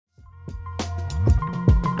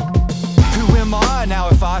Now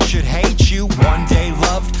if I should hate you, one day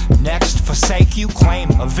loved, next forsake you, claim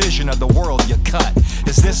a vision of the world you cut.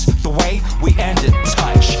 Is this the way we end it?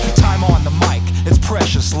 Touch, time on the mic, it's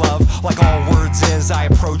precious love. Like all words is, I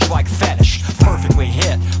approach like fetish, perfectly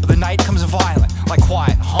hit. But the night comes violent, like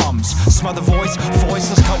quiet hums. Smother voice,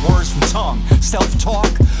 voiceless, cut words from tongue. Self-talk,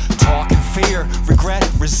 talk and fear. Regret,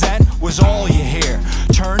 resent was all you hear.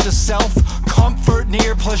 Turn to self, comfort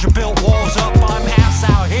near. Pleasure built walls up, I'm ass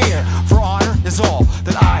out here. For honor is all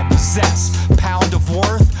that I possess. Pound of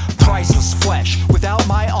worth, priceless flesh. Without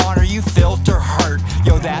my honor, you filter hurt.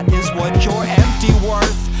 Yo, that is what you're empty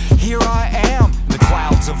worth. Here I am, in the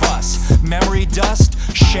clouds of us. Memory dust,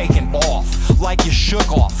 shaken off. Like you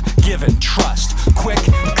shook off, given trust. Quick,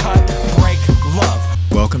 cut, break, love.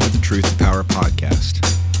 Welcome to the Truth to Power podcast.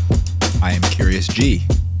 I am Curious G.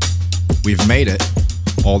 We've made it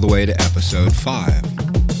all the way to episode 5.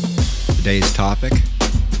 Today's topic,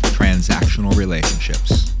 transactional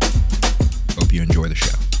relationships. Hope you enjoy the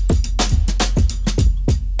show.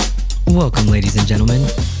 Welcome, ladies and gentlemen.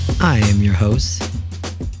 I am your host,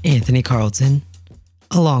 Anthony Carlton,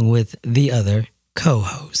 along with the other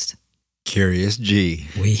co-host, Curious G.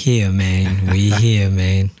 We here, man. We here,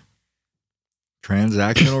 man.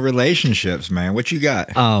 Transactional relationships, man. What you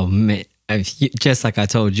got? Oh, man. Just like I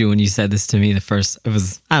told you when you said this to me, last for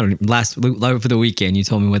the weekend, you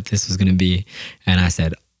told me what this was going to be. And I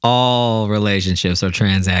said, all relationships are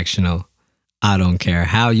transactional. I don't care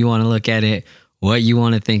how you want to look at it, what you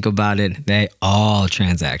want to think about it. They all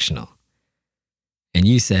transactional. And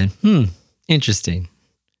you said, interesting.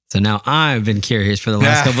 So now I've been curious for the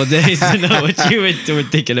last couple of days to know what you were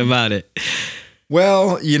thinking about it.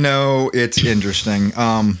 Well, it's interesting.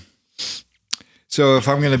 So if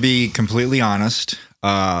I'm going to be completely honest,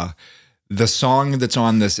 the song that's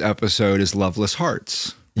on this episode is Loveless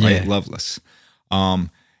Hearts, right? Yeah. Loveless. And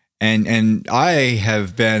I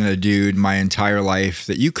have been a dude my entire life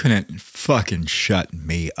that you couldn't fucking shut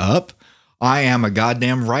me up. I am a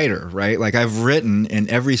goddamn writer, right? Like I've written in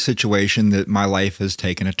every situation that my life has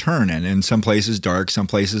taken a turn in some places dark, some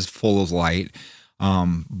places full of light.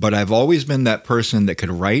 But I've always been that person that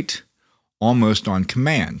could write almost on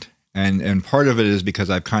command. And part of it is because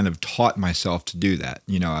I've kind of taught myself to do that.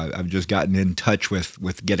 I've just gotten in touch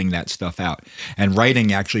with getting that stuff out. And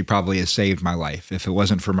writing actually probably has saved my life. If it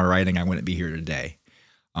wasn't for my writing, I wouldn't be here today.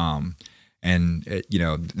 That's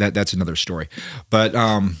another story. But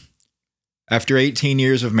after 18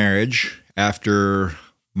 years of marriage, after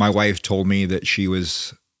my wife told me that she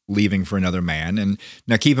was leaving for another man. And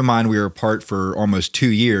now keep in mind, we were apart for almost 2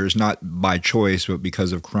 years, not by choice, but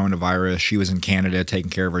because of coronavirus. She was in Canada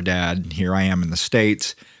taking care of her dad. Here I am in the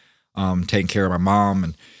States, taking care of my mom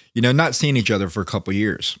and, not seeing each other for a couple of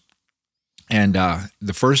years. And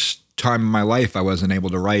the first time in my life I wasn't able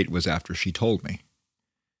to write was after she told me.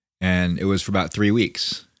 And it was for about 3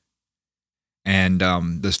 weeks. And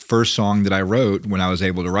this first song that I wrote when I was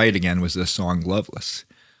able to write again was this song, Loveless.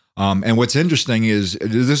 And what's interesting is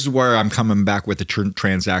this is where I'm coming back with the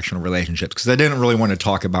transactional relationships, because I didn't really want to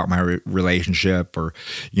talk about my relationship or,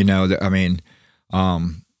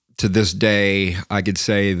 to this day, I could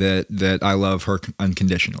say that I love her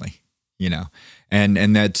unconditionally,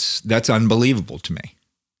 and that's unbelievable to me,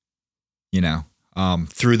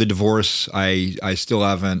 through the divorce, I still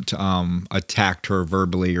haven't attacked her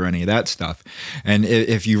verbally or any of that stuff. And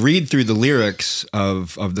if you read through the lyrics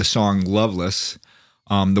of the song Loveless,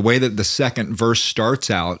 the way that the second verse starts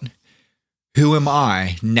out, who am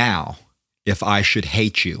I now if I should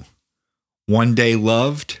hate you? One day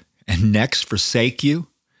loved and next forsake you?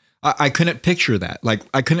 I couldn't picture that. Like,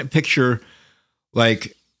 I couldn't picture, because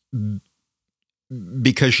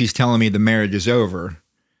she's telling me the marriage is over,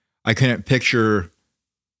 I couldn't picture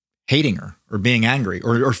hating her or being angry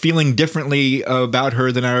or feeling differently about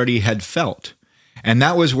her than I already had felt. And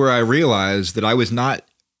that was where I realized that I was not,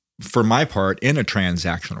 for my part, in a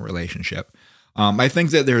transactional relationship. I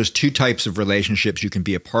think that there's 2 types of relationships you can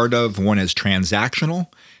be a part of. One is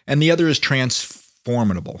transactional and the other is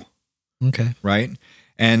transformable. Okay. Right?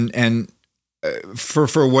 And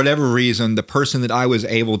for whatever reason, the person that I was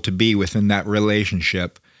able to be within that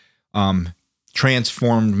relationship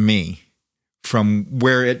transformed me from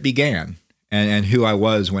where it began and who I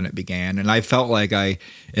was when it began. And I felt like I,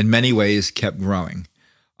 in many ways, kept growing.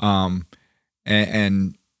 And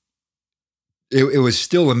it was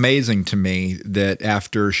still amazing to me that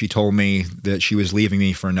after she told me that she was leaving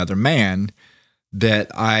me for another man, that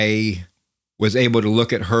I was able to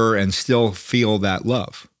look at her and still feel that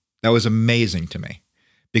love. That was amazing to me,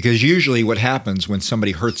 because usually what happens when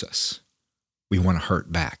somebody hurts us, we want to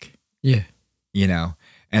hurt back. Yeah.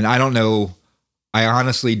 And I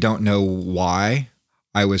honestly don't know why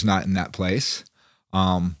I was not in that place.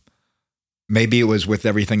 Maybe it was with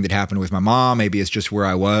everything that happened with my mom. Maybe it's just where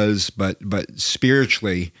I was, but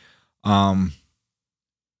spiritually, I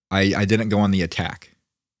didn't go on the attack.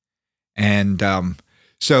 And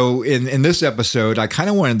so in this episode, I kind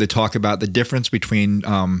of wanted to talk about the difference between,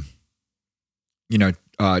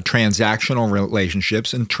 transactional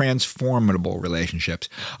relationships and transformable relationships.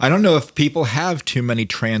 I don't know if people have too many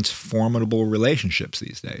transformable relationships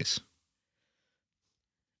these days.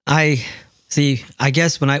 I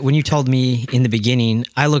guess when you told me in the beginning,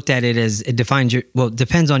 I looked at it as it defines it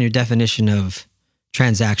depends on your definition of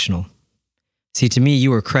transactional. See, to me,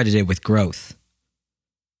 you were credited with growth.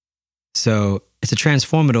 So it's a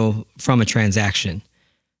transformative from a transaction.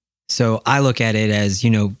 So I look at it as,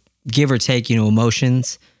 give or take,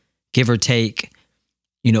 emotions, give or take,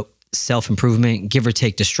 self-improvement, give or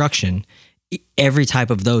take destruction. Every type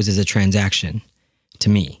of those is a transaction to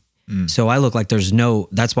me. So I look like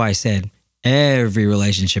that's why I said every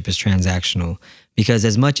relationship is transactional, because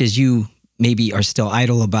as much as you maybe are still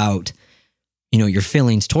idle about, your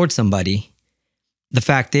feelings towards somebody, the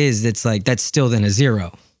fact is it's like, that's still then a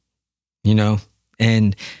zero,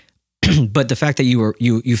 and, but the fact that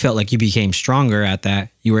you felt like you became stronger at that,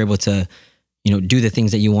 you were able to, do the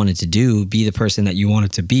things that you wanted to do, be the person that you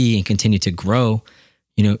wanted to be and continue to grow,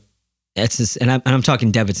 it's just, and I'm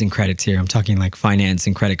talking debits and credits here. I'm talking like finance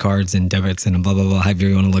and credit cards and debits and blah, blah, blah, however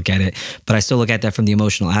you want to look at it. But I still look at that from the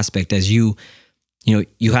emotional aspect as you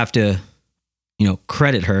have to,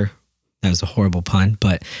 credit her. That was a horrible pun,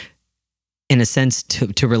 but in a sense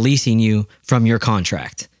to releasing you from your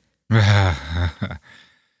contract.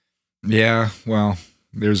 Yeah, well,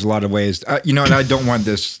 there's a lot of ways, and I don't want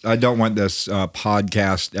this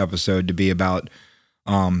podcast episode to be about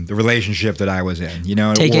the relationship that I was in,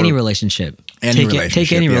 Take any relationship.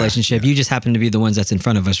 Take any relationship. You just happen to be the ones that's in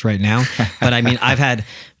front of us right now. But I mean,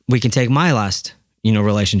 we can take my last,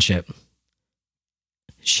 relationship.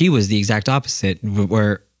 She was the exact opposite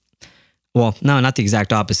no, not the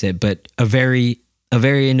exact opposite, but a very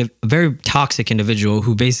toxic individual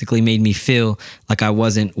who basically made me feel like I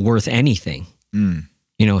wasn't worth anything.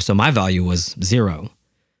 So my value was zero.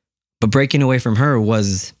 But breaking away from her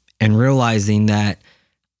and realizing that,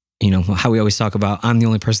 how we always talk about, I'm the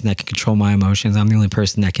only person that can control my emotions. I'm the only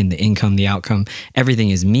person that can, the income, the outcome,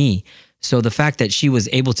 everything is me. So the fact that she was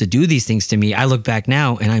able to do these things to me, I look back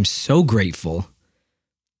now and I'm so grateful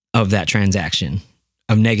of that transaction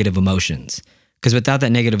of negative emotions. Because without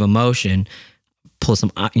that negative emotion, pull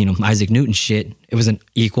some, Isaac Newton shit, it was an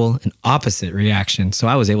equal and opposite reaction. So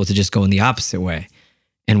I was able to just go in the opposite way.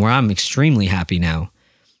 And where I'm extremely happy now,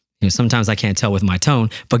 sometimes I can't tell with my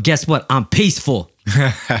tone, but guess what? I'm peaceful.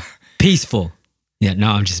 Peaceful. Yeah,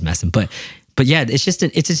 no, I'm just messing. But yeah, it's just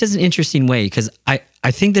an interesting way, because I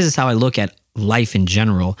think this is how I look at life in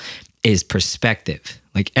general, is perspective.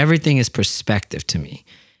 Like everything is perspective to me.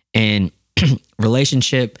 And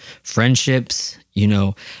relationship, friendships,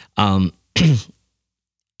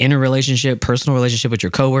 interrelationship, personal relationship with your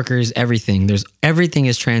coworkers, everything is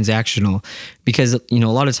transactional, because, a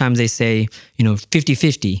lot of times they say,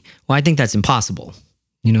 50-50. Well, I think that's impossible.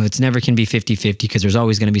 It's never can be 50-50, because there's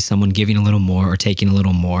always going to be someone giving a little more or taking a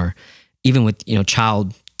little more, even with,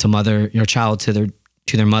 child to mother, child to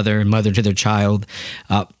their mother and mother to their child.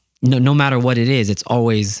 No matter what it is, it's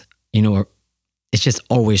always, it's just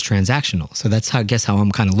always transactional. So that's how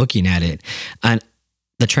I'm kind of looking at it. And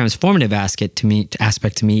the transformative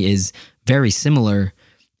aspect to me is very similar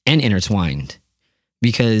and intertwined,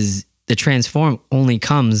 because the transform only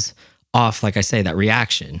comes off, like I say, that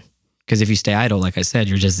reaction. Because if you stay idle, like I said,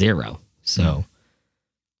 you're just zero. So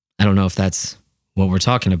I don't know if that's what we're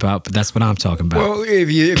talking about, but that's what I'm talking about. Well,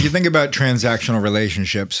 if you think about transactional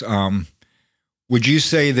relationships, would you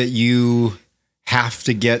say that you have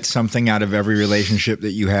to get something out of every relationship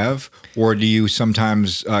that you have, or do you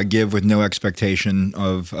sometimes give with no expectation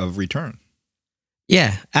of return?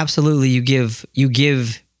 Yeah, absolutely. You give,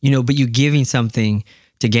 but you're giving something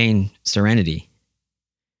to gain serenity,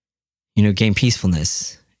 gain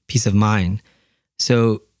peacefulness, peace of mind.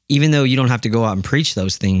 So even though you don't have to go out and preach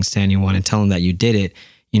those things to anyone and tell them that you did it,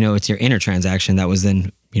 it's your inner transaction that was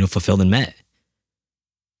then, fulfilled and met.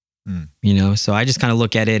 So I just kind of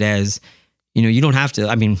look at it as, you don't have to,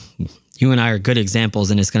 I mean, you and I are good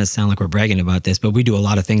examples, and it's going to sound like we're bragging about this, but we do a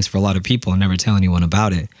lot of things for a lot of people and never tell anyone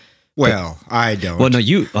about it. Well, I don't. Well, no,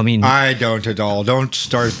 I don't at all. Don't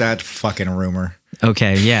start that fucking rumor.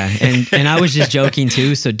 Okay, yeah. And I was just joking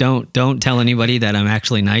too, so don't tell anybody that I'm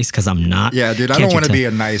actually nice, because I'm not. Yeah, dude, I don't want to be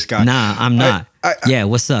a nice guy. Nah, I'm not. Yeah,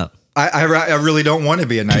 what's up? I really don't want to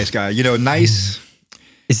be a nice guy. Nice.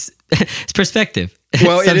 It's perspective.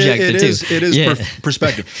 Well, subjective too. it is Yeah.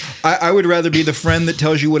 perspective. I would rather be the friend that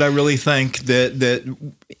tells you what I really think.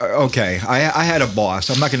 Okay, I had a boss.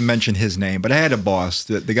 I'm not going to mention his name, but I had a boss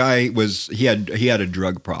that the guy he had a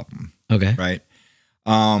drug problem. Okay. Right.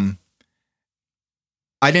 I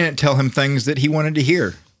didn't tell him things that he wanted to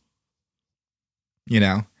hear. You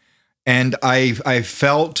know, and I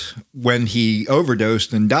felt when he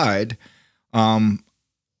overdosed and died.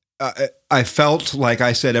 I felt like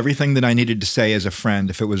I said everything that I needed to say as a friend,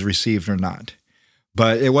 if it was received or not,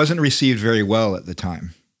 but it wasn't received very well at the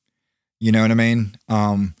time. You know what I mean?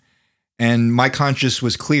 And my conscience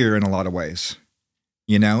was clear in a lot of ways,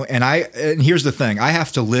 you know, and here's the thing. I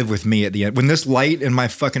have to live with me at the end. When this light in my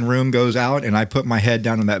fucking room goes out and I put my head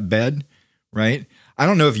down on that bed, right? I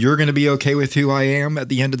don't know if you're going to be okay with who I am at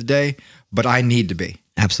the end of the day, but I need to be.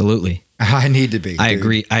 Absolutely. I need to be. I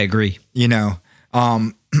agree. You know,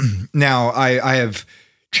 now I have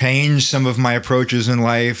changed some of my approaches in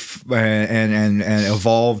life and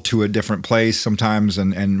evolved to a different place sometimes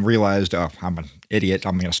and realized, oh, I'm an idiot.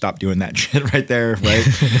 I'm going to stop doing that shit right there. Right.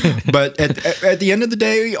 But at the end of the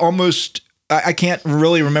day, I can't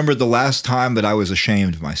really remember the last time that I was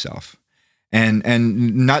ashamed of myself. And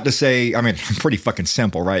not to say, I mean, I'm pretty fucking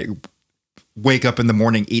simple, right? Wake up in the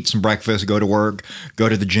morning, eat some breakfast, go to work, go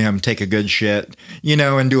to the gym, take a good shit, you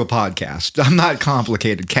know, and do a podcast. I'm not a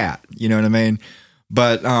complicated cat, you know what I mean?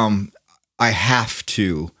 But I have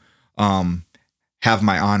to have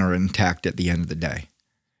my honor intact at the end of the day.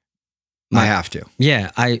 I have to.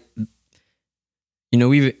 Yeah,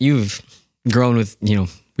 you've grown with,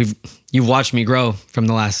 you've watched me grow from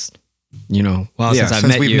the last, since I've met you.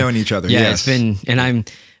 Since we've known each other. Yeah, yes. It's been,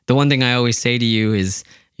 and the one thing I always say to you is,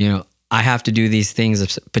 I have to do these things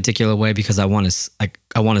a particular way because I want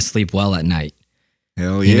to sleep well at night.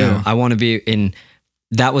 Hell yeah. I want to be in.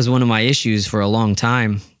 That was one of my issues for a long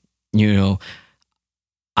time.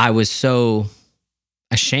 I was so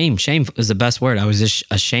ashamed. Shame is the best word. I was just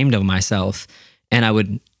ashamed of myself, and I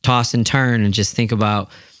would toss and turn and just think about,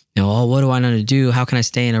 what do I know to do? How can I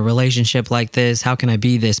stay in a relationship like this? How can I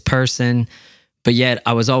be this person? But yet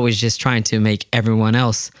I was always just trying to make everyone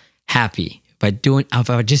else happy. If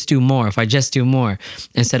I just do more,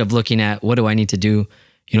 instead of looking at what do I need to do,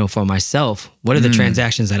 for myself? What are the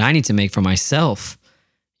transactions that I need to make for myself?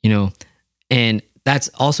 And that's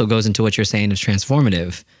also goes into what you're saying is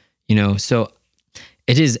transformative, so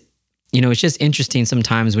it is, it's just interesting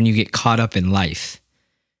sometimes when you get caught up in life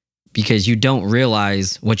because you don't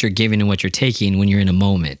realize what you're giving and what you're taking when you're in a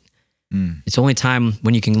moment. It's only time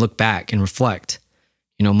when you can look back and reflect,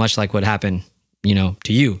 much like what happened, to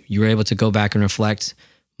you. You were able to go back and reflect,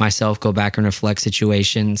 myself go back and reflect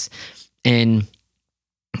situations. And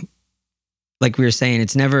like we were saying,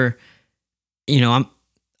 it's never, I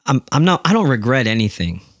don't regret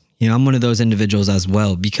anything. I'm one of those individuals as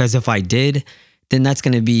well, because if I did, then that's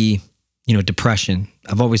going to be, depression.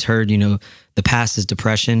 I've always heard, the past is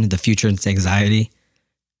depression, the future is anxiety.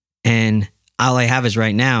 And all I have is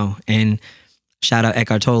right now. And shout out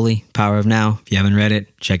Eckhart Tolle, Power of Now. If you haven't read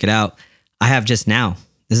it, check it out. I have just now.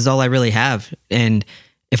 This is all I really have. And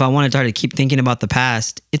if I want to start to keep thinking about the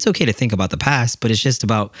past, it's okay to think about the past, but it's just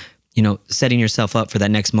about, setting yourself up for that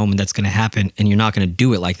next moment that's going to happen, and you're not going to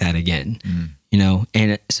do it like that again,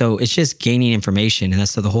 And so it's just gaining information. And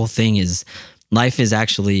that's so the whole thing is life is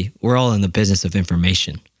actually, we're all in the business of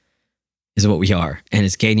information is what we are. And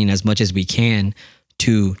it's gaining as much as we can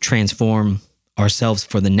to transform ourselves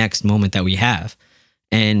for the next moment that we have.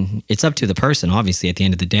 And it's up to the person, obviously, at the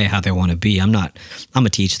end of the day, how they want to be. I'm a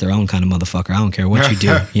teach their own kind of motherfucker. I don't care what you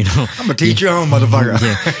do, I'm a teach your own motherfucker.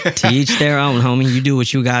 Yeah, teach their own, homie. You do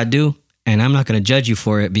what you got to do. And I'm not going to judge you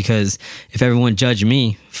for it, because if everyone judged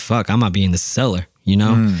me, fuck, I might be in the cellar,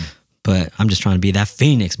 But I'm just trying to be that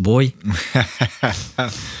phoenix, boy.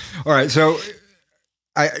 All right, so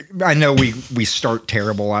I know we start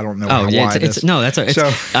terrible. I don't know why. It's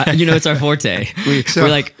our forte.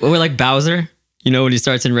 We're like Bowser. When he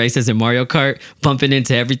starts in races in Mario Kart, bumping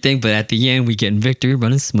into everything, but at the end we get in victory,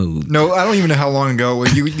 running smooth. No, I don't even know how long ago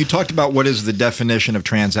you talked about what is the definition of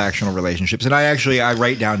transactional relationships, and I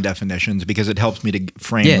write down definitions because it helps me to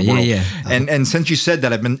frame the world. Yeah. And since you said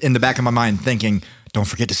that, I've been in the back of my mind thinking, don't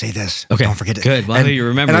forget to say this. Okay, don't forget it. Good. Well, you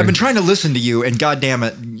remember. And I've been trying to listen to you, and goddamn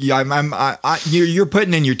it, you're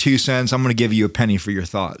putting in your 2 cents. I'm going to give you a penny for your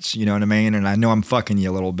thoughts. You know what I mean? And I know I'm fucking you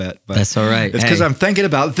a little bit, but that's all right. It's because I'm thinking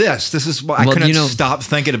about this. This is why I couldn't stop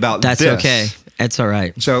thinking about this. That's okay. It's all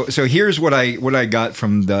right. So here's what I got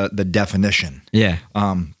from the definition. Yeah.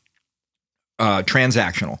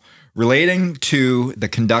 Transactional, relating to the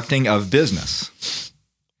conducting of business,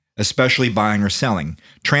 especially buying or selling.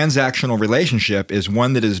 Transactional relationship is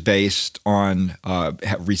one that is based on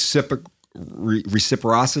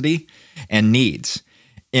reciprocity and needs.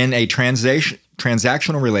 In a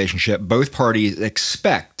transactional relationship, both parties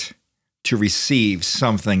expect to receive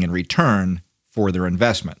something in return for their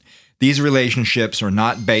investment. These relationships are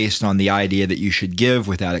not based on the idea that you should give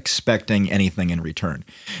without expecting anything in return.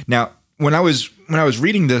 Now, when I was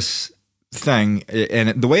reading this thing,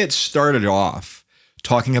 and the way it started off,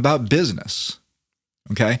 talking about business.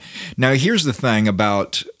 Okay. Now, here's the thing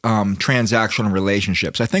about transactional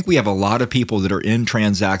relationships. I think we have a lot of people that are in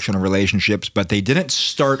transactional relationships, but they didn't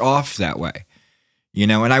start off that way.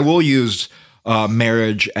 And I will use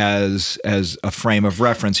marriage as a frame of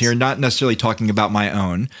reference here, not necessarily talking about my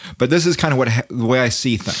own, but this is kind of the way I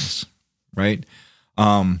see things, right?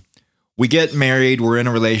 We get married, we're in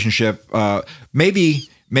a relationship.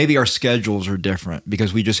 Maybe our schedules are different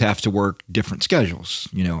because we just have to work different schedules.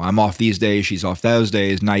 I'm off these days, she's off those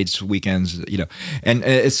days, nights, weekends, and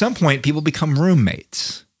at some point people become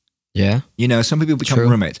roommates. Yeah. Some people become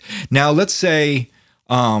roommates. Now, let's say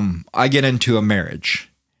I get into a marriage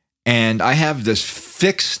and I have this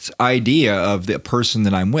fixed idea of the person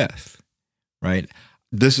that I'm with, right?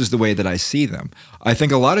 This is the way that I see them. I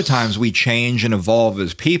think a lot of times we change and evolve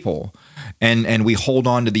as people, and we hold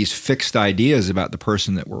on to these fixed ideas about the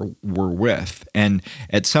person that we're with. And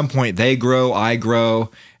at some point they grow, I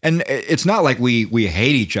grow, and it's not like we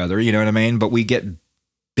hate each other, you know what I mean? But we get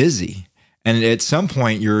busy. And at some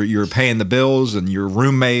point you're paying the bills and you're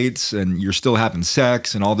roommates and you're still having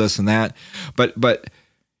sex and all this and that. But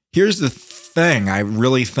here's the thing, I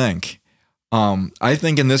really think. I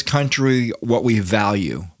think in this country, what we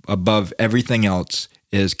value above everything else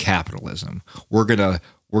is capitalism. We're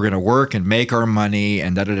gonna work and make our money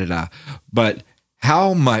and da. But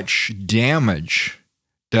how much damage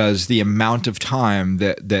does the amount of time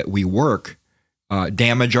that we work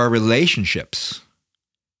damage our relationships?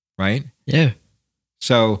 Right? Yeah.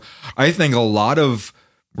 So I think a lot of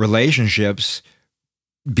relationships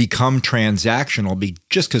become transactional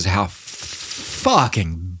just because how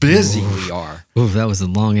fucking busy we are. Ooh, that was a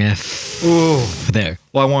long F. Ooh. There.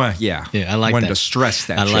 Well, I want to, Yeah, I like wanted that. to stress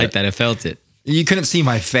that. I shit. like that. I felt it. You couldn't see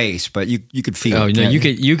my face, but you could feel Oh it. no,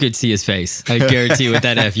 you could see his face. I guarantee you with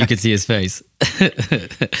that F, you could see his face.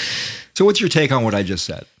 So what's your take on what I just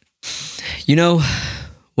said?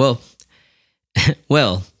 Well,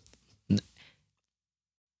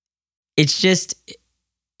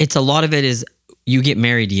 it's a lot of it is you get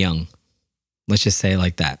married young. Let's just say it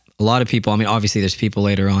like that. A lot of people, obviously there's people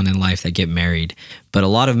later on in life that get married, but a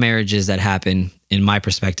lot of marriages that happen, in my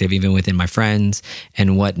perspective, even within my friends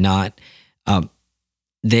and whatnot,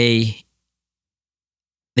 they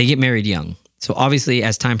get married young. So obviously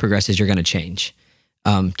as time progresses, you're going to change.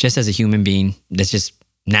 Just as a human being, that's just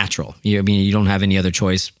natural. You don't have any other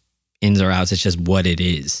choice, ins or outs. It's just what it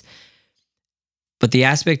is. But the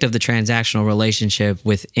aspect of the transactional relationship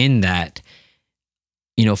within that,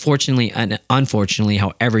 fortunately and unfortunately,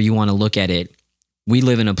 however you want to look at it, we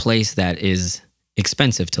live in a place that is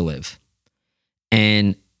expensive to live.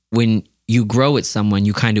 And when you grow with someone,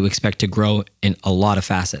 you kind of expect to grow in a lot of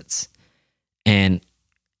facets. And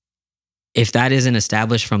if that isn't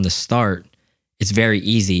established from the start, it's very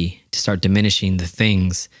easy to start diminishing the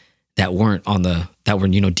things that were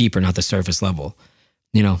deeper, not the surface level.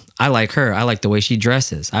 I like her. I like the way she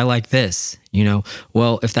dresses. I like this,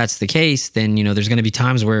 Well, if that's the case, then, there's going to be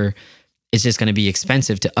times where it's just going to be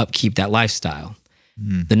expensive to upkeep that lifestyle.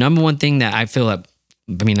 The number one thing that I feel that,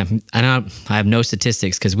 I have no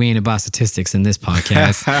statistics because we ain't about statistics in this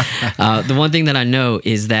podcast. The one thing that I know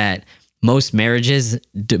is that most marriages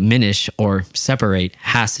diminish or separate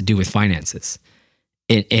has to do with finances.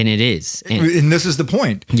 And it is. And this is the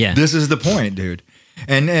point. Yeah. This is the point, dude.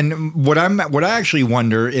 And what I actually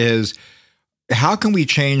wonder is how can we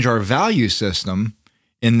change our value system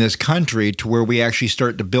in this country to where we actually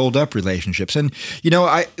start to build up relationships? And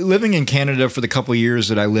I living in Canada for the couple of years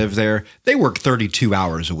that I lived there, they work 32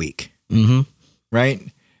 hours a week, right?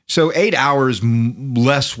 So 8 hours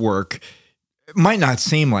less work might not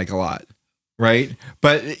seem like a lot, right?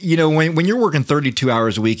 But when you're working 32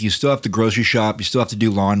 hours a week, you still have to grocery shop, you still have to do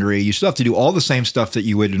laundry, you still have to do all the same stuff that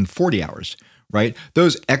you would in 40 hours. Right?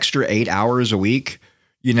 Those extra 8 hours a week,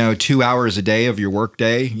 2 hours a day of your work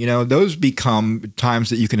day, those become times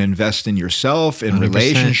that you can invest in yourself, in 100%.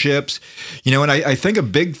 relationships, and I think a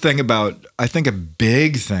big thing about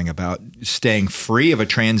staying free of a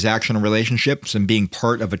transactional relationships and being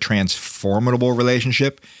part of a transformable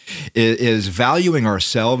relationship is valuing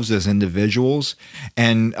ourselves as individuals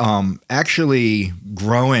and actually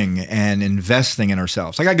growing and investing in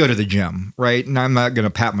ourselves. Like I go to the gym, right? And I'm not going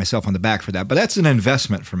to pat myself on the back for that, but that's an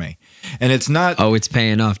investment for me. And it's not... Oh, it's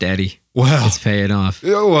paying off, Daddy. Well, it's paying off.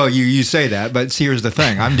 Well, you say that, but see, here's the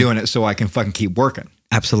thing. I'm doing it so I can fucking keep working.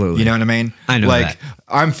 Absolutely. You know what I mean? I know like, that.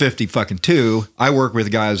 I'm 52. I work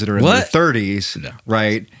with guys that are in their 30s,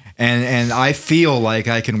 right? And I feel like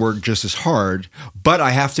I can work just as hard, but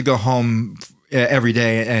I have to go home every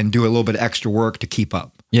day and do a little bit of extra work to keep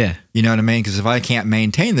up. Yeah. You know what I mean? Because if I can't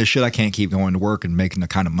maintain this shit, I can't keep going to work and making the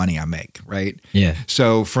kind of money I make, right? Yeah.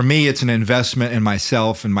 So for me, it's an investment in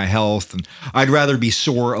myself and my health. And I'd rather be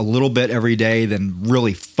sore a little bit every day than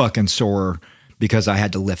really fucking sore because I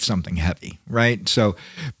had to lift something heavy, right? So,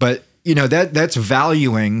 but that's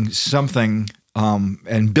valuing something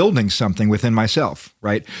and building something within myself,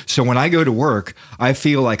 right? So when I go to work, I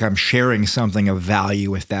feel like I'm sharing something of value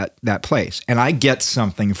with that place, and I get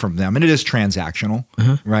something from them, and it is transactional,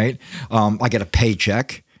 right? I get a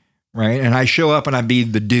paycheck, right? And I show up and I be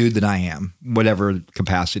the dude that I am, whatever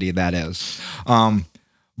capacity that is.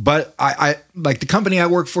 But I like the company I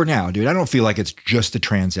work for now, dude. I don't feel like it's just a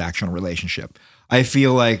transactional relationship. I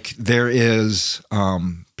feel like there is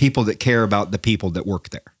people that care about the people that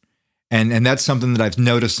work there. And that's something that I've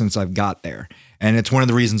noticed since I've got there. And it's one of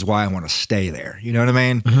the reasons why I want to stay there. You know what I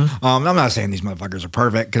mean? I'm not saying these motherfuckers are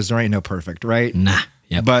perfect because there ain't no perfect, right? Nah.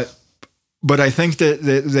 Yep. But I think that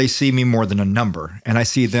they see me more than a number, and I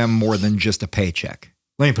see them more than just a paycheck.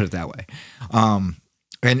 Let me put it that way.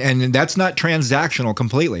 And that's not transactional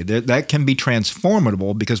completely. That can be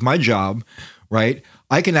transformable because my job, right?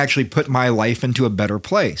 I can actually put my life into a better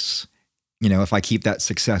place, if I keep that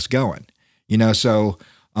success going, so...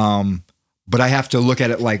 but I have to look at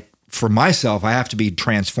it like for myself, I have to be a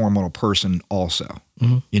transformable person also.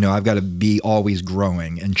 I've got to be always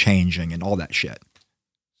growing and changing and all that shit.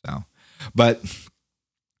 So, but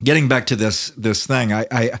getting back to this thing,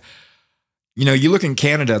 you look in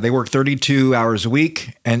Canada, they work 32 hours a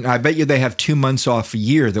week, and I bet you they have 2 months off a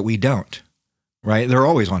year that we don't, right? They're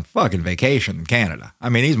always on fucking vacation in Canada. I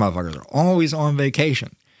mean, these motherfuckers are always on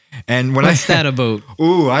vacation. And when What's that about?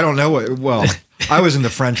 Ooh, I don't know well, I was in the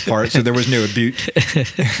French part, so there was no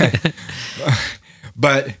abute.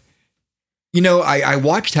 But, I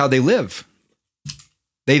watched how they live.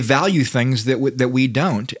 They value things that we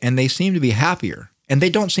don't, and they seem to be happier, and they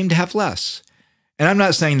don't seem to have less. And I'm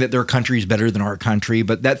not saying that their country is better than our country,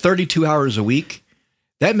 but that 32 hours a week,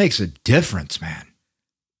 that makes a difference, man.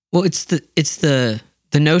 Well, it's the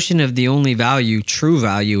notion of the only true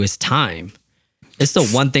value is time. It's the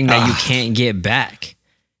one thing that you can't get back.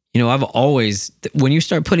 I've always, when you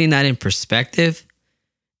start putting that in perspective,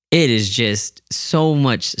 it is just so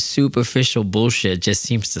much superficial bullshit just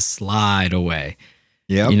seems to slide away.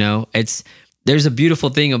 Yeah. There's a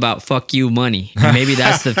beautiful thing about fuck you money. And maybe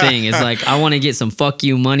that's the thing. It's like, I want to get some fuck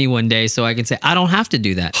you money one day so I can say, I don't have to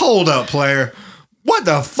do that. Hold up, player. What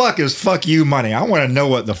the fuck is fuck you money? I want to know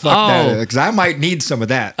what the fuck that is, because I might need some of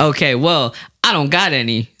that. Okay, well, I don't got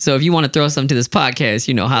any. So if you want to throw something to this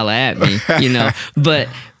podcast, holla at me, But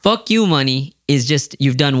fuck you money is just,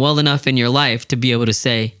 you've done well enough in your life to be able to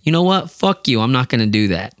say, you know what? Fuck you. I'm not going to do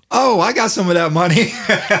that. Oh, I got some of that money.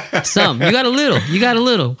 Some. You got a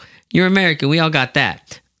little. You're American. We all got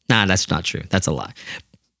that. Nah, that's not true. That's a lie.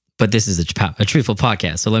 But this is a truthful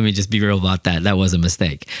podcast. So let me just be real about that. That was a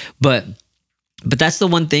mistake. But that's the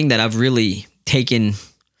one thing that I've really taken,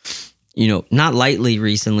 not lightly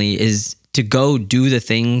recently, is to go do the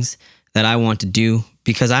things that I want to do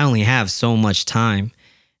because I only have so much time.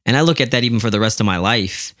 And I look at that even for the rest of my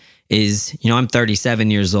life is, I'm 37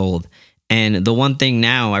 years old. And the one thing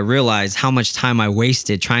now I realize how much time I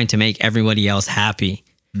wasted trying to make everybody else happy.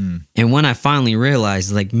 And when I finally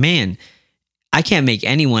realized, like, man, I can't make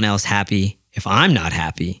anyone else happy if I'm not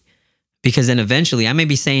happy. Because then eventually I may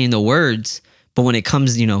be saying the words, but when it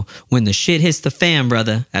comes, when the shit hits the fan,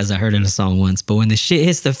 brother, as I heard in a song once, but when the shit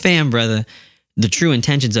hits the fan, brother, the true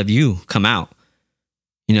intentions of you come out.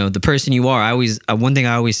 The person you are, one thing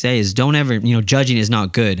I always say is don't ever, judging is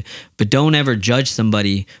not good, but don't ever judge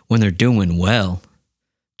somebody when they're doing well.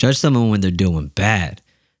 Judge someone when they're doing bad,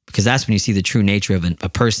 because that's when you see the true nature of a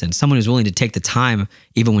person, someone who's willing to take the time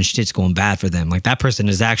even when shit's going bad for them. Like that person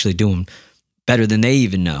is actually doing better than they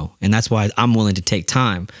even know. And that's why I'm willing to take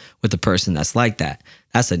time with a person that's like that.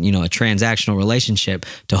 That's a transactional relationship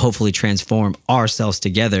to hopefully transform ourselves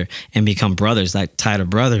together and become brothers, like tighter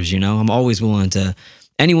brothers. I'm always willing to,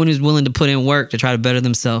 anyone who's willing to put in work to try to better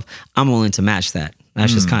themselves, I'm willing to match that.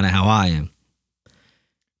 That's just kind of how I am.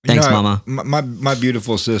 Thanks, Mama. My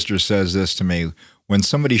beautiful sister says this to me: when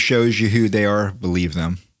somebody shows you who they are, believe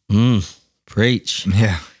them. Preach.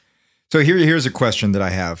 Yeah. So here's a question that I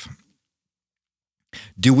have.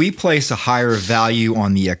 Do we place a higher value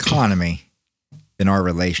on the economy than our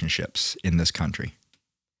relationships in this country?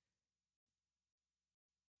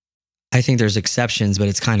 I think there's exceptions, but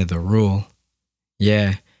it's kind of the rule.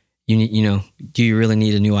 Yeah. Do you really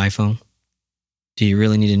need a new iPhone? Do you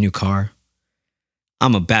really need a new car?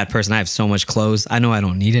 I'm a bad person. I have so much clothes. I know I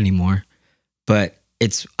don't need anymore, but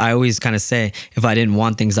I always kind of say, if I didn't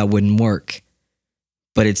want things, I wouldn't work.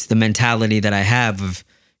 But it's the mentality that I have of,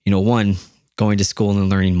 one, going to school and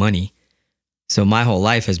learning money. So my whole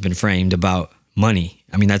life has been framed about money.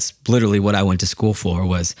 I mean, that's literally what I went to school for,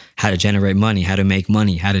 was how to generate money, how to make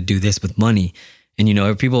money, how to do this with money. And,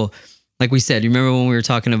 people, like we said, you remember when we were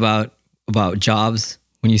talking about jobs,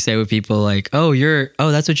 when you say with people like, oh,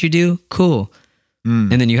 that's what you do? Cool.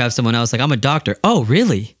 And then you have someone else like, I'm a doctor. Oh,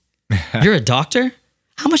 really? You're a doctor?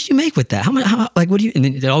 How much do you make with that? What do you, and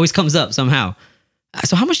then it always comes up somehow.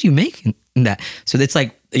 So how much do you make in that? So it's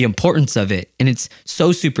like the importance of it. And it's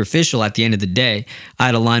so superficial at the end of the day. I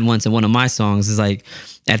had a line once in one of my songs is like,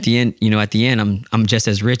 at the end, I'm just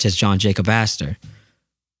as rich as John Jacob Astor.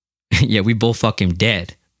 Yeah, we both fucking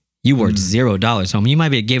dead. You worth $0, homie. You might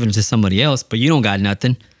be giving it to somebody else, but you don't got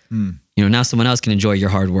nothing. Now someone else can enjoy your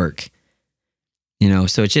hard work.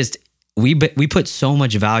 So it's just, we put so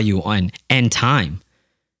much value on end time.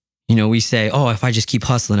 We say, oh, if I just keep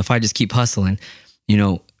hustling,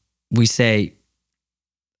 we say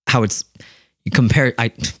how it's, you compare,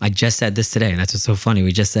 I just said this today, and that's what's so funny.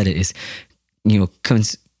 We just said it is,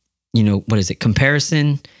 what is it?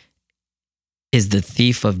 Comparison is the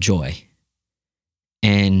thief of joy.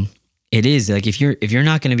 And it is like, if you're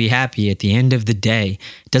not going to be happy at the end of the day,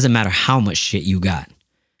 it doesn't matter how much shit you got.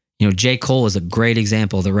 J. Cole is a great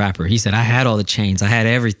example of the rapper. He said, I had all the chains, I had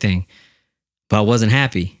everything, but I wasn't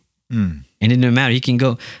happy. And it didn't matter. He can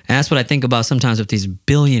go. And that's what I think about sometimes with these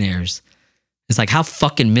billionaires. It's like, how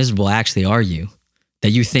fucking miserable actually are you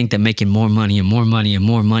that you think that making more money and more money and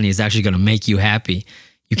more money is actually going to make you happy?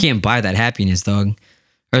 You can't buy that happiness, dog.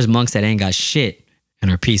 There's monks that ain't got shit and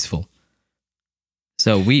are peaceful.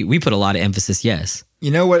 So we put a lot of emphasis, yes. You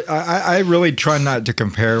know what? I really try not to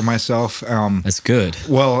compare myself. That's good.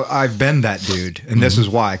 Well, I've been that dude, and this is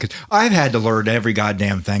why. Because I've had to learn every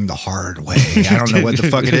goddamn thing the hard way. I don't know what the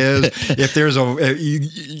fuck it is. If there's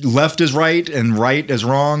left is right and right is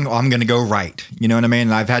wrong, I'm going to go right. You know what I mean?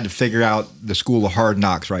 And I've had to figure out the school of hard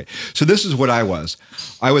knocks, right? So this is what I was.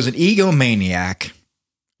 I was an egomaniac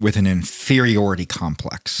with an inferiority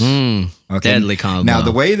complex. Okay? Deadly combo. Now,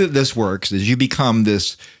 the way that this works is you become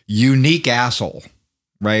this unique asshole.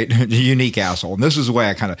 Right? Unique asshole. And this is the way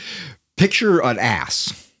I kind of picture an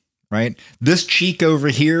ass, right? This cheek over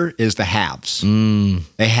here is the haves.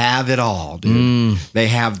 They have it all, dude. They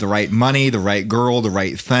have the right money, the right girl, the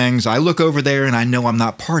right things. I look over there and I know I'm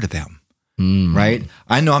not part of them, right?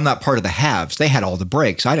 I know I'm not part of the haves. They had all the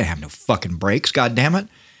breaks. I didn't have no fucking breaks, God damn it.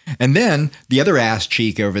 And then the other ass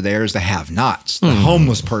cheek over there is the have-nots, the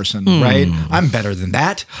homeless person, right? I'm better than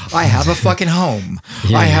that. I have a fucking home.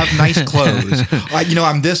 Yeah. I have nice clothes.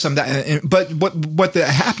 I'm this, I'm that. But what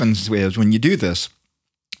happens is when you do this,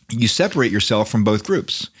 you separate yourself from both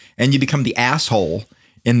groups and you become the asshole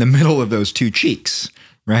in the middle of those two cheeks,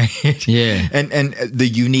 right? Yeah. And the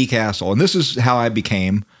unique asshole. And this is how I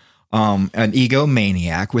became an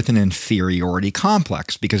egomaniac with an inferiority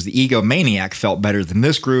complex, because the egomaniac felt better than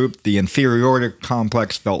this group. The inferiority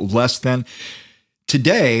complex felt less than.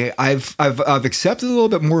 Today, I've accepted a little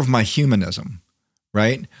bit more of my humanism,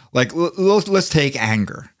 right? Like, let's take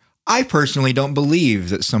anger. I personally don't believe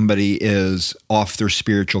that somebody is off their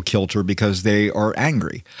spiritual kilter because they are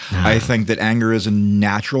angry. I think that anger is a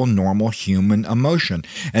natural, normal human emotion.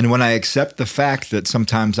 And when I accept the fact that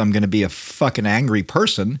sometimes I'm going to be a fucking angry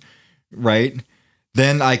person, right,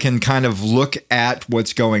 then I can kind of look at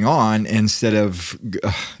what's going on instead of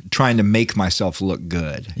trying to make myself look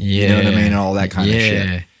good. Yeah. You know what I mean? And all that kind of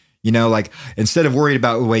shit. Like, instead of worried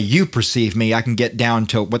about the way you perceive me, I can get down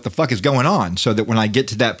to what the fuck is going on, so that when I get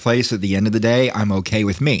to that place at the end of the day, I'm okay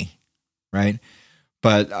with me, right?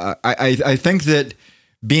 But I think that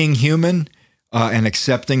being human and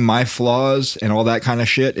accepting my flaws and all that kind of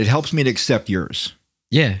shit, it helps me to accept yours.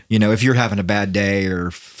 Yeah. You know, if you're having a bad day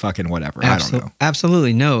or fucking whatever. I don't know.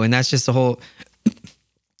 Absolutely no. And that's just the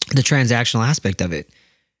transactional aspect of it.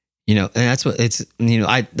 You know, and that's what it's, you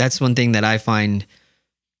know, that's one thing that I find,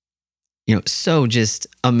 you know, so just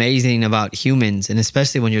amazing about humans. And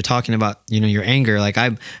especially when you're talking about, you know, your anger, like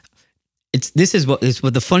this is what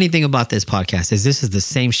the funny thing about this podcast is this is the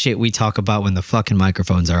same shit we talk about when the fucking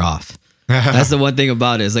microphones are off. That's the one thing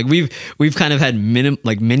about it. Is like we've kind of had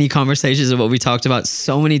many conversations of what we talked about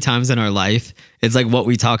so many times in our life. It's like what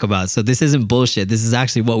we talk about. So this isn't bullshit. This is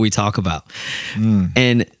actually what we talk about.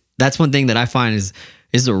 And that's one thing that I find is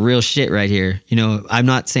the real shit right here. You know, I'm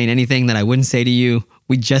not saying anything that I wouldn't say to you.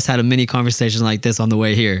 We just had a mini conversation like this on the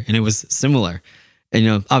way here, and it was similar. And, you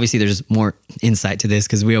know, obviously there's more insight to this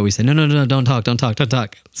because we always say, no, don't talk.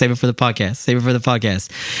 Save it for the podcast.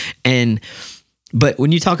 But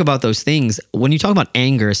when you talk about those things, when you talk about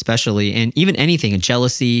anger especially, and even anything,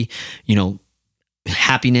 jealousy, you know,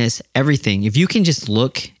 happiness, everything, if you can just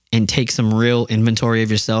look and take some real inventory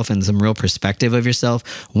of yourself and some real perspective of yourself,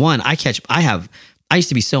 I used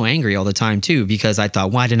to be so angry all the time too, because I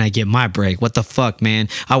thought, why didn't I get my break? What the fuck, man?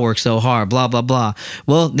 I work so hard, blah, blah, blah.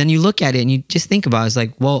 Well, then you look at it and you just think about it. It's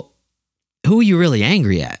like, well, who are you really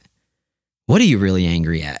angry at? What are you really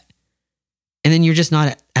angry at? And then you're just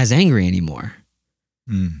not as angry anymore.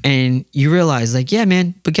 And you realize like, yeah,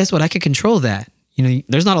 man, but guess what? I could control that. You know,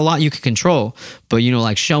 there's not a lot you can control, but you know,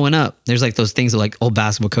 like showing up, there's like those things that like old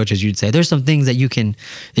basketball coaches, you'd say, there's some things that you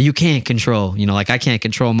can't control. You know, like I can't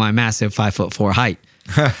control my massive 5'4" height,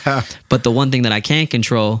 but the one thing that I can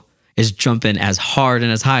control is jumping as hard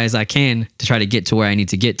and as high as I can to try to get to where I need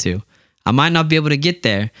to get to. I might not be able to get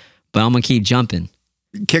there, but I'm going to keep jumping.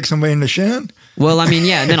 Kick somebody in the shin? Well, I mean,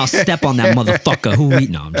 yeah, and then I'll step on that motherfucker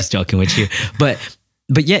no, I'm just joking with you.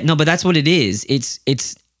 But yeah, no, but that's what it is. It's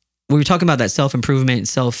we were talking about that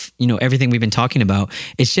self-improvement, you know, everything we've been talking about.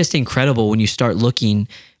 It's just incredible when you start looking,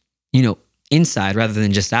 you know, inside rather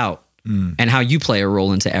than just out, and how you play a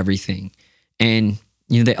role into everything. And,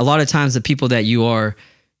 you know, a lot of times the people that you are,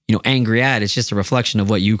 you know, angry at, it's just a reflection of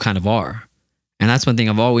what you kind of are. And that's one thing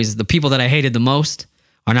the people that I hated the most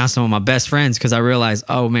are now some of my best friends, because I realized,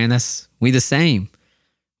 oh man, we the same,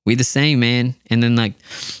 man. And then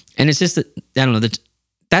and it's just, I don't know,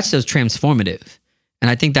 that's just transformative. And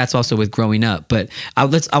I think that's also with growing up. But I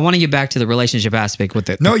want to get back to the relationship aspect with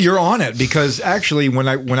it. No, you're on it, because actually when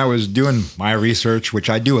I was doing my research, which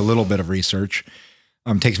I do a little bit of research,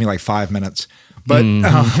 takes me like 5 minutes. But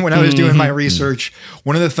when I was doing my research,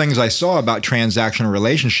 one of the things I saw about transactional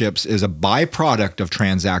relationships is a byproduct of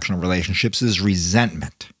transactional relationships is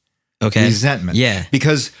resentment. Okay. Resentment. Yeah.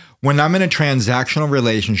 Because when I'm in a transactional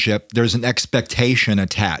relationship, there's an expectation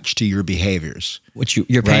attached to your behaviors. Which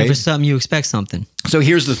you're paying for something, you expect something. So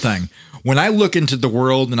here's the thing. When I look into the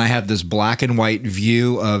world and I have this black and white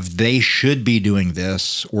view of they should be doing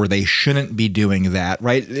this or they shouldn't be doing that,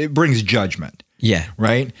 right? It brings judgment. Yeah.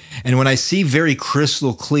 Right? And when I see very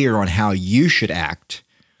crystal clear on how you should act,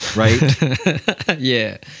 right?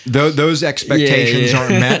 Yeah. Those expectations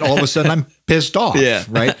aren't met. All of a sudden, I'm pissed off. Yeah.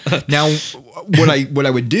 Right. Now, what I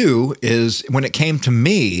would do is when it came to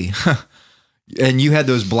me, and you had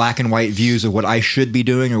those black and white views of what I should be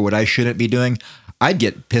doing or what I shouldn't be doing, I'd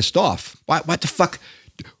get pissed off. What the fuck?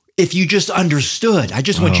 If you just understood, I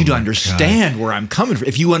just want you to understand where I'm coming from.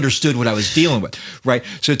 If you understood what I was dealing with, right?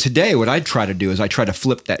 So today, what I try to do is I try to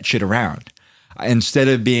flip that shit around. Instead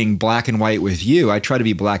of being black and white with you, I try to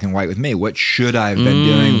be black and white with me. What should I have been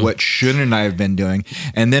doing? What shouldn't I have been doing?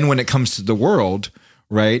 And then when it comes to the world,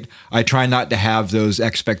 right, I try not to have those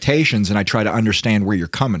expectations, and I try to understand where you're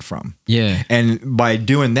coming from. Yeah. And by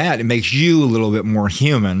doing that, it makes you a little bit more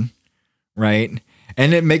human, right?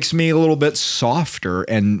 And it makes me a little bit softer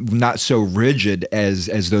and not so rigid as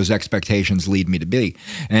those expectations lead me to be.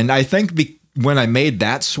 And I think when I made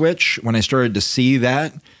that switch, when I started to see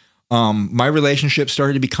that, my relationship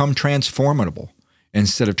started to become transformable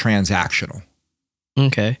instead of transactional.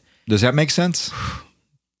 Okay. Does that make sense?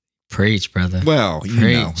 Preach, brother. Well,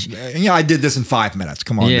 Preach. I did this in 5 minutes.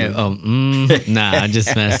 Come on. Yeah. Dude. Nah, I'm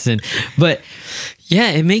just messing. But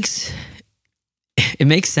yeah, it makes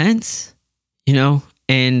sense, you know?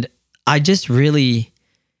 And I just really,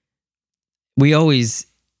 we always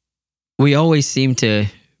seem to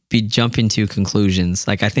be jumping to conclusions.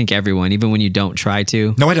 Like I think everyone, even when you don't try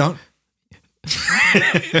to. No, I don't.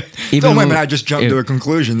 Even wait a minute, I just jumped to a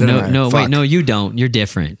conclusion. Wait, no, you don't. You're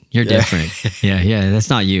different. You're different. Yeah, that's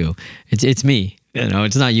not you. It's me. You know,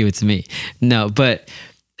 it's not you, it's me. No, but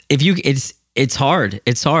it's hard.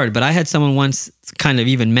 It's hard. But I had someone once kind of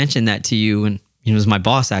even mention that to you, and it was my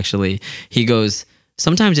boss actually. He goes,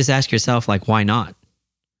 sometimes just ask yourself, like, why not?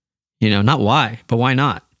 Not why, but why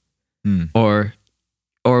not? Or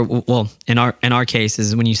well, in our case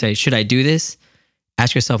is when you say, should I do this?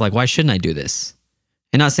 Ask yourself, like, why shouldn't I do this?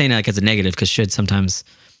 And not saying that like as a negative, because should sometimes,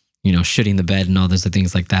 shitting the bed and all those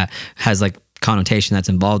things like that has like connotation that's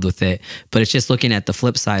involved with it. But it's just looking at the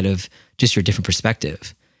flip side of just your different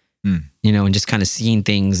perspective, and just kind of seeing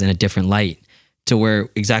things in a different light, to where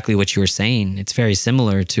exactly what you were saying, it's very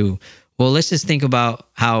similar to, well, let's just think about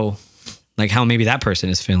how maybe that person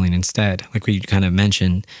is feeling instead, like we kind of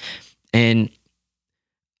mentioned. And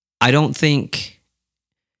I don't think,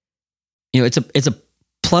 it's a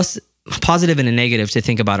positive and a negative to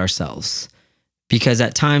think about ourselves, because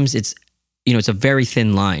at times it's a very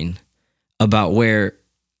thin line about where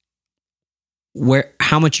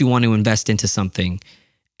how much you want to invest into something,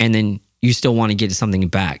 and then you still want to get something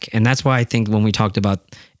back. And that's why I think when we talked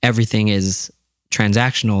about everything is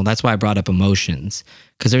transactional, that's why I brought up emotions,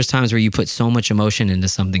 because there's times where you put so much emotion into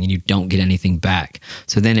something and you don't get anything back.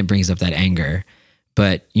 So then it brings up that anger.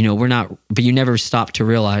 But, but you never stop to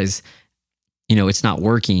realize, it's not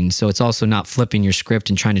working. So it's also not flipping your script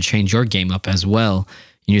and trying to change your game up as well.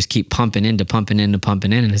 You just keep pumping in,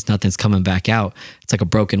 and it's nothing's coming back out. It's like a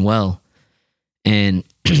broken well. And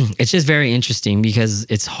it's just very interesting, because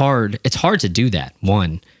it's hard to do that,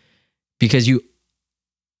 one, because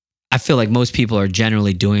I feel like most people are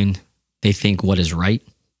generally they think what is right.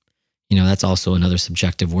 That's also another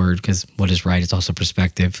subjective word, because what is right is also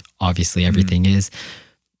perspective. Obviously, everything is.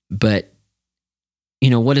 But,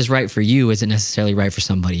 what is right for you isn't necessarily right for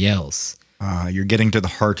somebody else. You're getting to the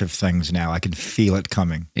heart of things now. I can feel it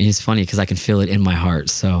coming. And it's funny because I can feel it in my heart.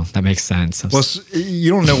 So that makes sense. Well, you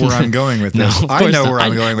don't know where I'm going with this. I know where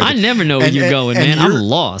I'm going with it. I never know where you're going, man. I'm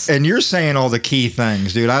lost. And you're saying all the key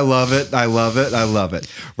things, dude. I love it. I love it. I love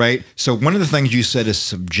it. Right? So one of the things you said is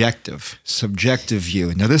subjective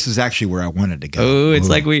view. Now, this is actually where I wanted to go. Oh, it's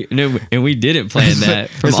like we didn't plan that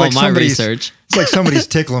from all my research. It's like somebody's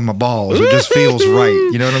tickling my balls. It just feels right.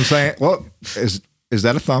 You know what I'm saying? Well, is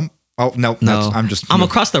that a thumb? Oh, no. I'm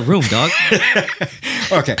across the room, dog.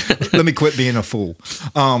 Okay. Let me quit being a fool.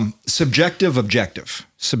 Subjective, objective,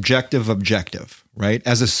 right?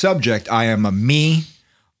 As a subject, I am a me,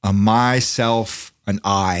 a myself, an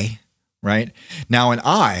I, right? Now, an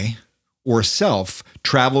I or self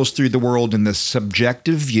travels through the world in the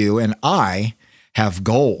subjective view, and I have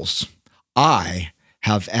goals. I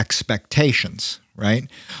have expectations, right?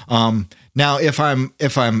 Now, if I'm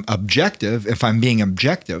objective, if I'm being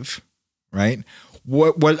objective, right?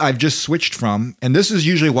 What I've just switched from, and this is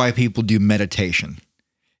usually why people do meditation,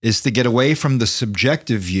 is to get away from the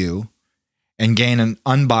subjective view and gain an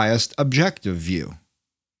unbiased objective view,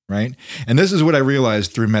 right? And this is what I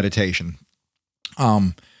realized through meditation.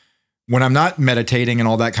 When I'm not meditating and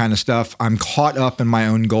all that kind of stuff, I'm caught up in my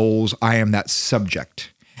own goals. I am that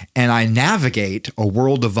subject, and I navigate a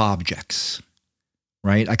world of objects.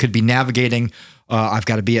 Right? I could be navigating, I've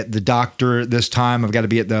got to be at the doctor at this time. I've got to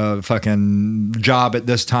be at the fucking job at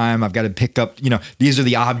this time. I've got to pick up, these are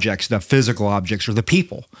the objects, the physical objects, or the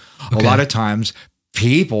people. Okay. A lot of times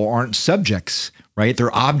people aren't subjects, right?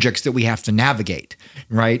 They're objects that we have to navigate,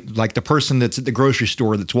 right? Like the person that's at the grocery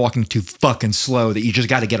store that's walking too fucking slow that you just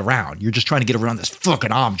got to get around. You're just trying to get around this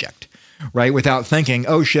fucking object, right? Without thinking,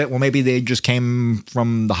 oh shit, well maybe they just came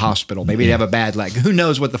from the hospital. Maybe they have a bad leg. Who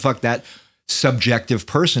knows what the fuck that subjective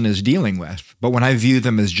person is dealing with. But when I view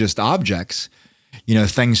them as just objects,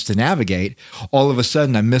 things to navigate, all of a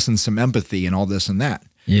sudden I'm missing some empathy and all this and that.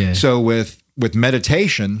 Yeah. So with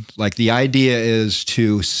meditation, like the idea is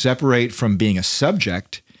to separate from being a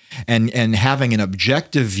subject and having an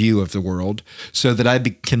objective view of the world, so that I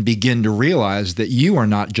can begin to realize that you are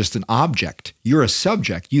not just an object. You're a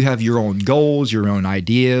subject. You have your own goals, your own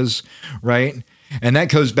ideas, right? And that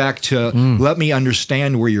goes back to let me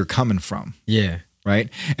understand where you're coming from. Yeah. Right.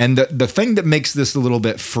 And the thing that makes this a little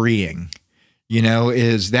bit freeing,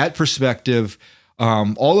 is that perspective.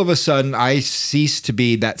 All of a sudden, I cease to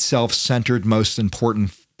be that self-centered, most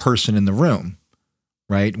important person in the room.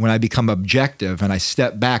 Right. When I become objective and I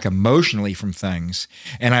step back emotionally from things,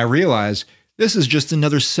 and I realize this is just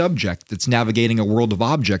another subject that's navigating a world of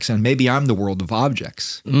objects, and maybe I'm the world of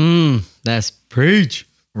objects. That's preach.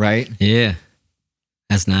 Right. Yeah.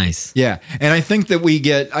 That's nice. Yeah. And I think that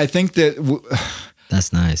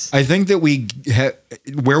that's nice. I think that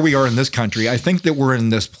where we are in this country, I think that we're in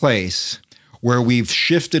this place where we've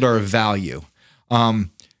shifted our value.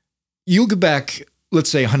 You go back, let's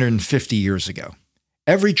say 150 years ago,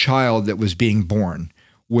 every child that was being born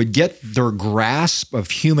would get their grasp of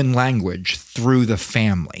human language through the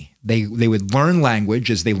family. They would learn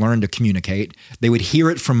language as they learned to communicate. They would hear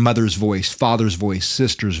it from mother's voice, father's voice,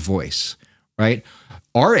 sister's voice. right?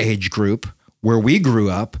 Our age group, where we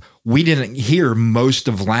grew up, we didn't hear most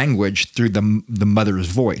of language through the mother's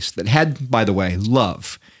voice that had, by the way,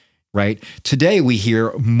 love, right? Today, we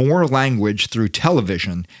hear more language through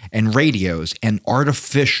television and radios and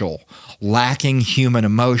artificial, lacking human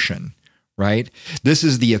emotion, right? This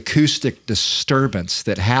is the acoustic disturbance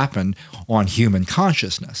that happened on human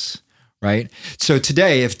consciousness, right? So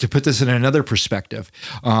today, if to put this in another perspective,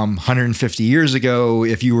 150 years ago,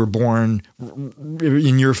 if you were born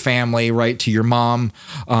in your family, right, to your mom,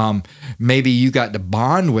 maybe you got to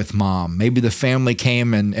bond with mom. Maybe the family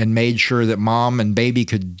came and made sure that mom and baby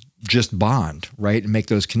could just bond, right, and make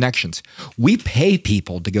those connections. We pay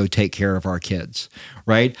people to go take care of our kids,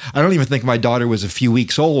 right? I don't even think my daughter was a few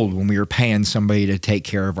weeks old when we were paying somebody to take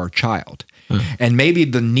care of our child. And maybe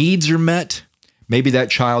the needs are met. Maybe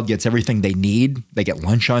that child gets everything they need. They get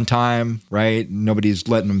lunch on time, right? Nobody's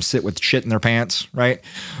letting them sit with shit in their pants, right?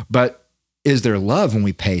 But is there love when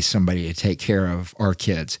we pay somebody to take care of our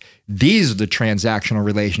kids? These are the transactional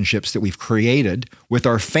relationships that we've created with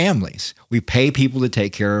our families. We pay people to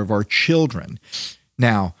take care of our children.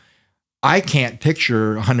 Now, I can't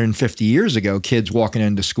picture 150 years ago kids walking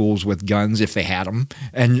into schools with guns if they had them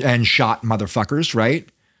and shot motherfuckers, right?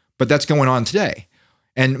 But that's going on today.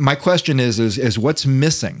 And my question is what's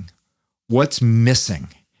missing? What's missing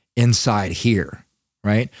inside here,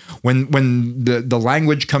 right? When the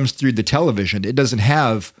language comes through the television, it doesn't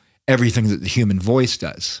have everything that the human voice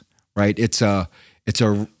does, right? It's a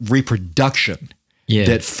reproduction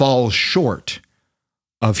that falls short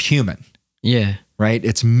of human. Yeah. Right?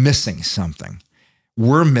 It's missing something.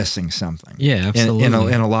 We're missing something. Yeah, absolutely.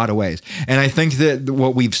 In a lot of ways. And I think that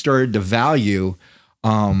what we've started to value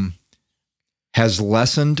has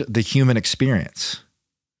lessened the human experience.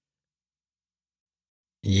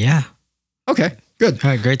 Yeah. Okay, good.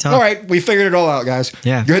 All right, great talk. All right, we figured it all out, guys.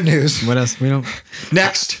 Yeah. Good news. What else? We don't.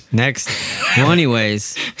 Next. Well,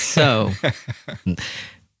 anyways, so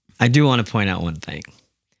I do want to point out one thing.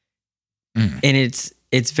 And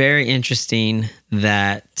it's very interesting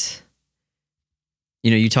that,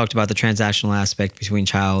 you talked about the transactional aspect between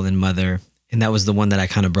child and mother, and that was the one that I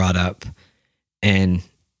kind of brought up. And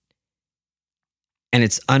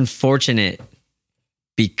it's unfortunate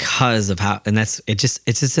because of how, and it's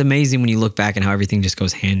just amazing when you look back and how everything just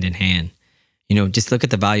goes hand in hand. Just look at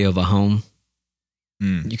the value of a home.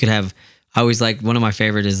 You could have, I always like, one of my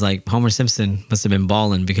favorite is like Homer Simpson must have been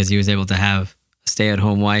balling because he was able to have a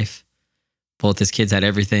stay-at-home wife. Both his kids had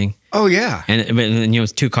everything. Oh, yeah. And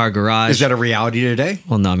it's 2-car garage. Is that a reality today?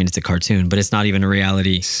 Well, no, I mean, it's a cartoon, but it's not even a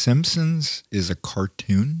reality. Simpsons is a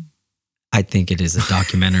cartoon? I think it is a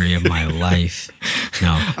documentary of my life.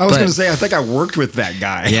 No, I was going to say, I think I worked with that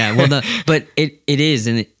guy. Yeah, well, but it is,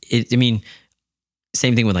 and I mean,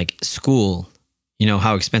 same thing with like school.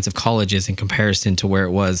 How expensive college is in comparison to where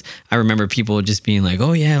it was. I remember people just being like,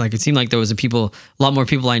 "Oh yeah," like it seemed like there was a lot more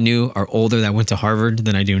people I knew are older that went to Harvard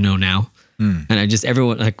than I do know now. And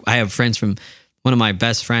everyone, like I have friends from one of my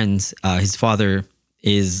best friends. His father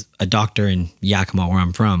is a doctor in Yakima, where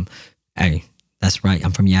I'm from. Hey. That's right.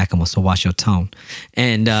 I'm from Yakima, so watch your tone.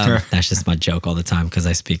 And that's just my joke all the time because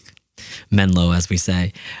I speak Menlo, as we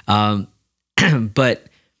say. But,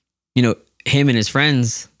 him and his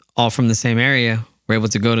friends, all from the same area, were able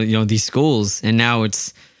to go to, these schools. And now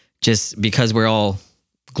it's just because we're all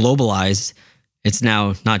globalized, it's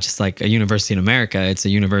now not just like a university in America. It's a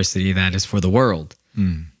university that is for the world,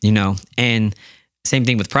 And same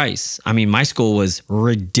thing with price. I mean, my school was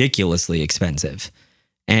ridiculously expensive.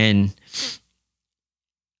 And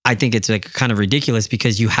I think it's like kind of ridiculous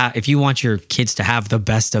because if you want your kids to have the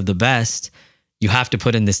best of the best, you have to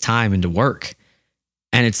put in this time into work.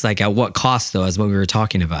 And it's like, at what cost though, as what we were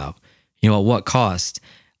talking about, at what cost?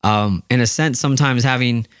 In a sense, sometimes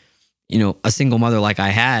having, a single mother like I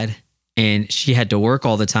had, and she had to work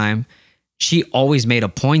all the time. She always made a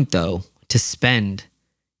point though, to spend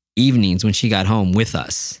evenings when she got home with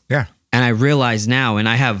us. Yeah. And I realize now, and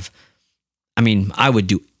I would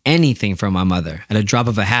do anything for my mother at a drop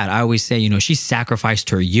of a hat. I always say, she sacrificed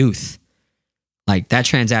her youth. Like that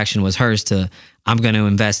transaction was hers I'm going to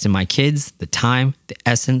invest in my kids, the time, the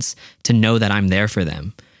essence, to know that I'm there for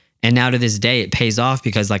them. And now to this day, it pays off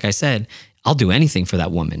because like I said, I'll do anything for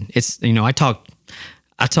that woman. It's, I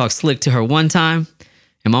talk slick to her one time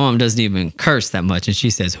and my mom doesn't even curse that much. And she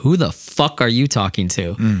says, "Who the fuck are you talking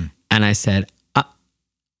to?" And I said,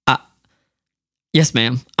 "Yes,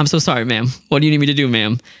 ma'am. I'm so sorry, ma'am. What do you need me to do,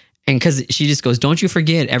 ma'am?" And because she just goes, "Don't you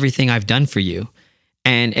forget everything I've done for you."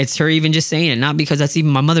 And it's her even just saying it, not because that's even,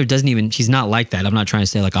 my mother she's not like that. I'm not trying to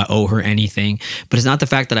say like I owe her anything, but it's not the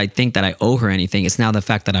fact that I think that I owe her anything. It's now the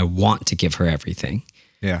fact that I want to give her everything.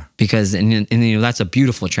 Yeah. Because and that's a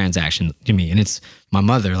beautiful transaction to me. And it's my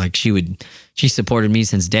mother. Like she supported me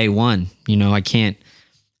since day one.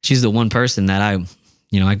 She's the one person that I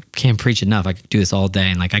can't preach enough. I could do this all day.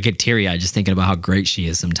 And like I get teary eyed just thinking about how great she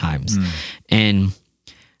is sometimes. And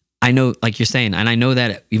I know, like you're saying, and I know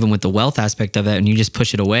that even with the wealth aspect of it, and you just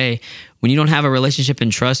push it away, when you don't have a relationship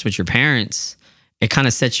and trust with your parents, it kind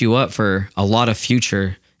of sets you up for a lot of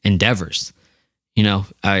future endeavors.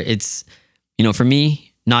 It's, for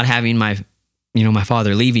me, not having my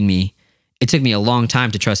father leaving me, it took me a long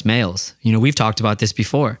time to trust males. We've talked about this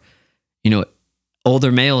before.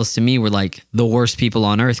 Older males to me were like the worst people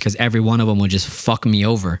on earth because every one of them would just fuck me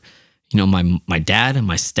over. My dad and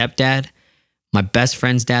my stepdad, my best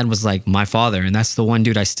friend's dad was like my father. And that's the one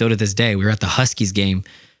dude I still to this day. We were at the Huskies game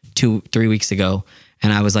 2-3 weeks ago.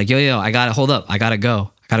 And I was like, yo, I got to hold up. I got to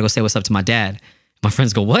go. I got to go say what's up to my dad. My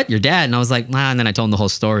friends go, what? Your dad? And I was like, nah. And then I told them the whole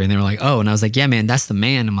story and they were like, oh. And I was like, yeah, man, that's the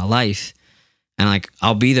man in my life. And like,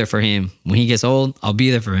 I'll be there for him. When he gets old, I'll be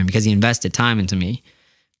there for him because he invested time into me.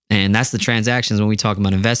 And that's the transactions when we talk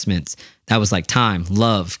about investments. That was like time,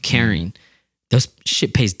 love, caring. Those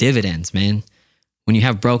shit pays dividends, man. When you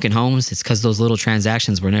have broken homes, it's because those little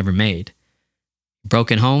transactions were never made.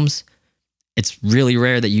 Broken homes, it's really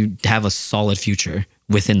rare that you have a solid future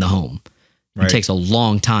within the home. Right. It takes a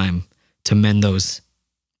long time to mend those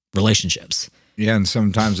relationships. Yeah, and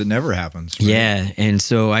sometimes it never happens. Right? Yeah, and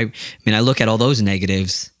so I look at all those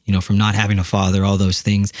negatives, from not having a father, all those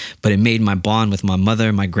things, but it made my bond with my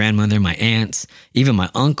mother, my grandmother, my aunts, even my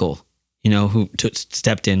uncle, who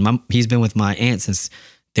stepped in. He's been with my aunt since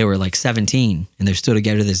they were like 17 and they're still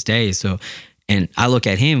together to this day. So, and I look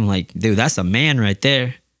at him like, dude, that's a man right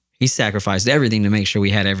there. He sacrificed everything to make sure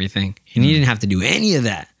we had everything. And he didn't have to do any of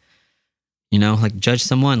that. Like judge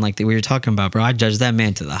someone like we were talking about, bro. I judge that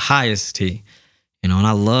man to the highest T, and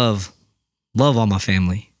I love all my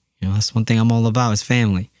family. That's one thing I'm all about is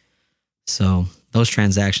family. So those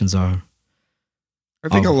transactions are. I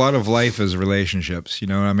think a lot of life is relationships. You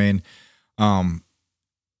know what I mean?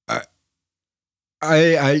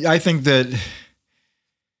 I think that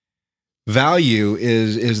value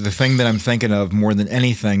is the thing that I'm thinking of more than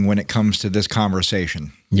anything when it comes to this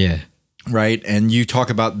conversation. Yeah. Right. And you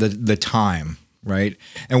talk about the time, right?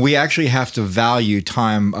 And we actually have to value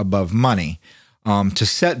time above money to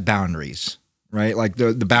set boundaries, right? Like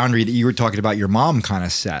the boundary that you were talking about your mom kind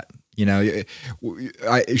of set.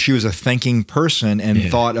 She was a thinking person and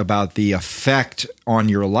thought about the effect on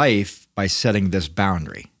your life by setting this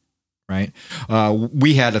boundary. Right.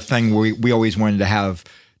 We had a thing where we always wanted to have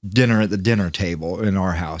dinner at the dinner table in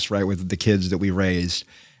our house, right, with the kids that we raised.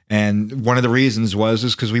 And one of the reasons was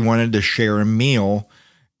because we wanted to share a meal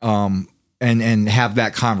and have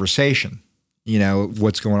that conversation,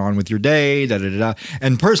 what's going on with your day, da-da-da-da.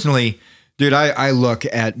 And personally, dude, I look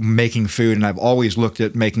at making food, and I've always looked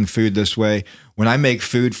at making food this way. When I make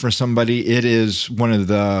food for somebody, it is one of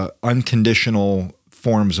the unconditional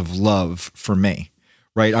forms of love for me.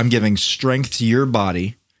 Right, I'm giving strength to your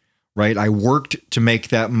body, right? I worked to make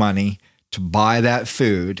that money, to buy that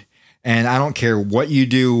food, and I don't care what you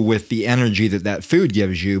do with the energy that food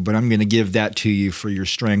gives you, but I'm going to give that to you for your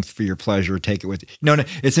strength, for your pleasure, take it with you. No,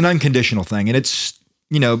 it's an unconditional thing, and it's,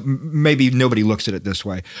 maybe nobody looks at it this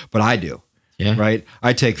way, but I do, right?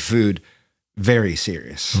 I take food very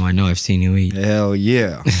serious. Oh, I know. I've seen you eat. Hell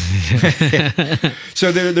yeah.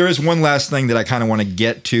 So there is one last thing that I kind of want to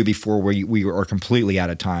get to before we are completely out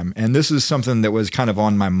of time. And this is something that was kind of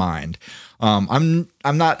on my mind. I'm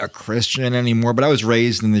not a Christian anymore, but I was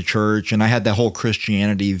raised in the church and I had that whole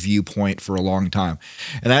Christianity viewpoint for a long time.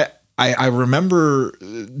 And I remember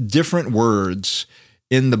different words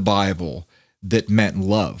in the Bible that meant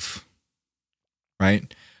love,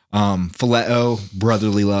 right? Phileo,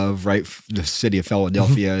 brotherly love, right? The city of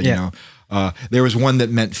Philadelphia, there was one that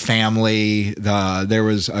meant family. There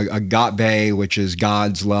was agape, which is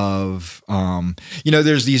God's love.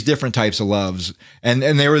 There's these different types of loves. And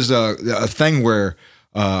there was a thing where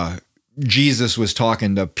Jesus was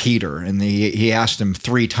talking to Peter and he asked him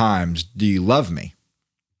 3 times, do you love me?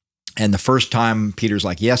 And the first time Peter's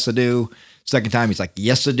like, yes, I do. Second time, he's like,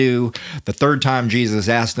 yes, I do. The third time Jesus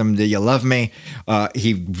asked him, do you love me?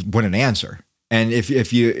 He wouldn't answer. And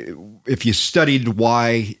if you studied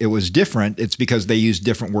why it was different, it's because they used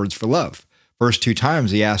different words for love. First 2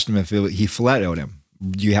 times, he asked him if he phileoed him.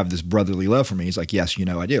 Do you have this brotherly love for me? He's like, yes,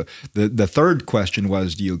 I do. The third question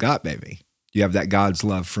was, do you agape me? Do you have that God's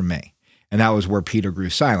love for me? And that was where Peter grew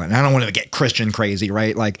silent. And I don't want to get Christian crazy,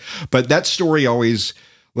 right? But that story always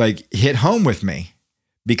hit home with me,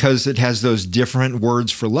 because it has those different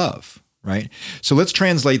words for love, right? So let's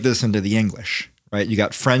translate this into the English, right? You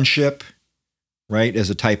got friendship, right,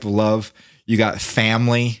 is a type of love. You got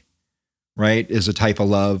family, right, is a type of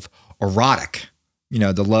love. Erotic,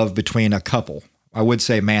 the love between a couple. I would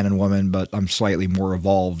say man and woman, but I'm slightly more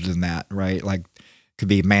evolved than that, right? Like could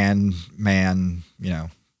be man, woman,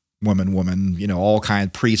 all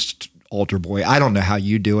kind, priest, altar boy. I don't know how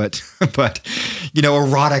you do it, but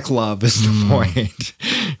erotic love is the point,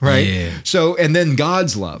 right? Yeah. So, and then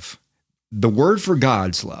God's love, the word for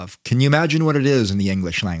God's love. Can you imagine what it is in the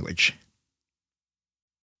English language?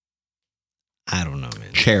 I don't know,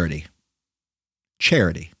 man. Charity.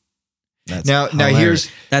 That's Now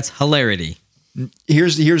that's hilarity.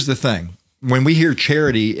 Here's the thing. When we hear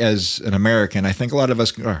charity as an American, I think a lot of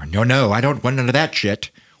us go, no, I don't want none of that shit.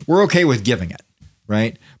 We're okay with giving it,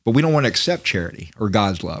 right? But we don't want to accept charity or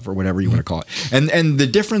God's love or whatever you want to call it. And the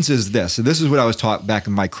difference is this. So this is what I was taught back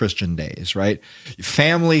in my Christian days, right?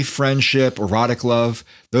 Family, friendship, erotic love,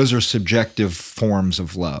 those are subjective forms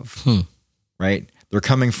of love, right? They're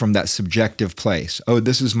coming from that subjective place. Oh,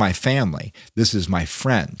 this is my family. This is my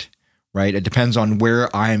friend. Right? It depends on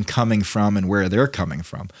where I am coming from and where they're coming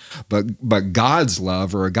from. But God's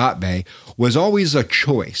love or agape was always a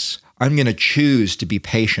choice. I'm going to choose to be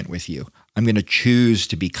patient with you. I'm going to choose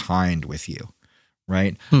to be kind with you.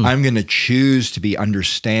 Right? I'm going to choose to be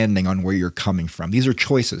understanding on where you're coming from. These are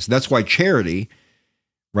choices. That's why charity,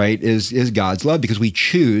 right, is God's love, because we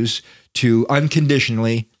choose to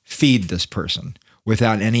unconditionally feed this person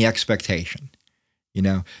without any expectation.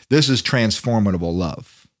 This is transformable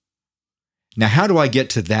love. Now, how do I get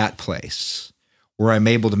to that place where I'm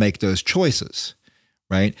able to make those choices,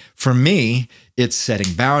 right? For me, it's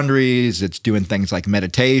setting boundaries. It's doing things like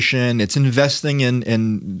meditation. It's investing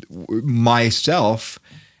in myself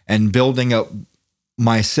and building up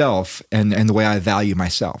myself and the way I value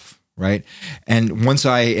myself, right? And once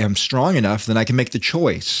I am strong enough, then I can make the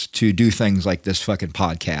choice to do things like this fucking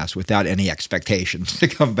podcast without any expectations to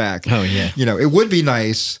come back. Oh, yeah. It would be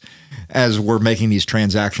nice, as we're making these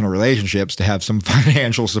transactional relationships, to have some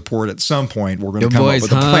financial support at some point. We're going to come up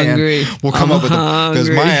with a plan. We'll come up with because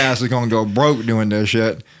my ass is going to go broke doing this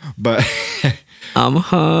shit. But I'm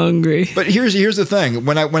hungry. But here's the thing.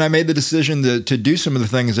 When I made the decision to do some of the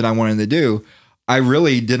things that I wanted to do, I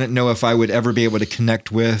really didn't know if I would ever be able to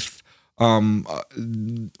connect with an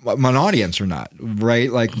audience or not, right?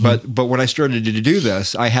 Like, but when I started to do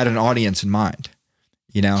this, I had an audience in mind,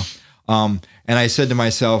 and I said to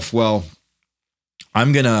myself, well,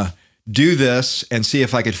 I'm going to do this and see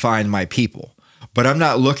if I could find my people, but I'm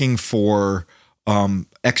not looking for, I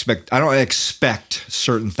don't expect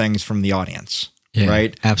certain things from the audience. Yeah,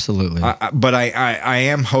 right? Absolutely. But I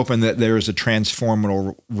am hoping that there is a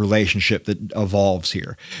transformational relationship that evolves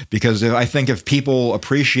here, because I think if people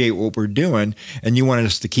appreciate what we're doing and you want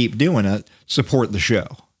us to keep doing it, support the show,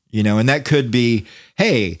 and that could be,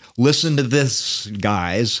 hey, listen to this,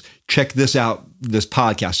 guys, check this out, this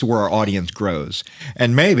podcast, so where our audience grows.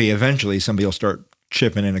 And maybe eventually somebody will start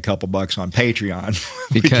chipping in a couple bucks on Patreon.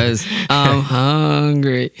 Because I'm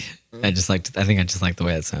hungry. I think I just like the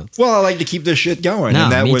way it sounds. Well, I like to keep this shit going. No,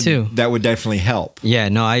 and that me too. That would definitely help. Yeah,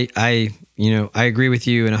 no, I agree with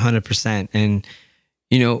you in 100%. And,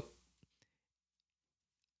 it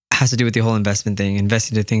has to do with the whole investment thing,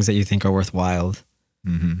 investing in things that you think are worthwhile.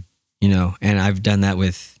 Mm-hmm. And I've done that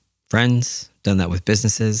with friends, done that with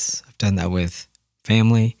businesses. I've done that with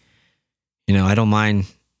family. I don't mind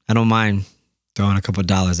throwing a couple of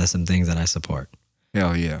dollars at some things that I support.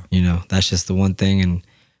 Hell yeah. That's just the one thing.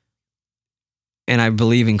 And I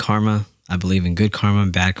believe in karma. I believe in good karma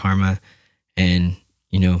and bad karma. And,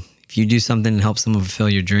 if you do something and help someone fulfill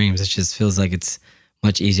your dreams, it just feels like it's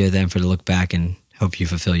much easier then to look back and help you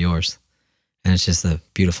fulfill yours. And it's just a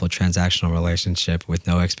beautiful transactional relationship with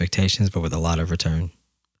no expectations, but with a lot of return.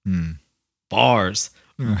 Bars.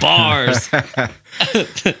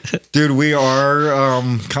 Dude, we are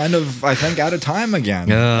kind of, I think, out of time again.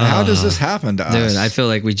 How does this happen to us? Dude, I feel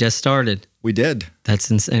like we just started. We did.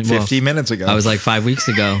 That's insane. 50 minutes ago. I was like 5 weeks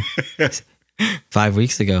ago. 5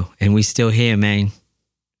 weeks ago. And we still here, man.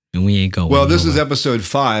 And we ain't going. Well, this is episode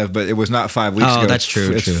 5, but it was not 5 weeks ago. Oh, that's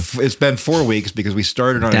true. It's been 4 weeks because we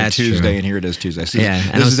started on a Tuesday, and here it is Tuesday. So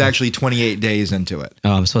this is actually 28 days into it.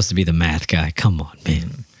 Oh, I'm supposed to be the math guy. Come on,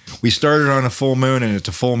 man. We started on a full moon, and it's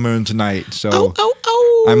a full moon tonight. So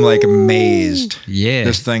I'm like amazed. Yeah.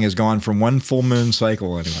 This thing has gone from one full moon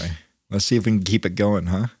cycle anyway. Let's see if we can keep it going,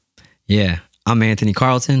 huh? Yeah. I'm Anthony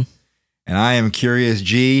Carlton. And I am Curious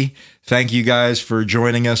G. Thank you guys for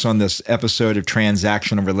joining us on this episode of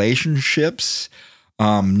Transactional Relationships.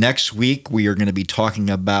 Next week, we are going to be talking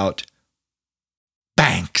about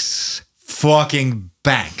banks. Fucking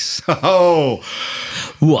Banks. Oh,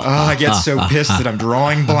 I get so pissed that I'm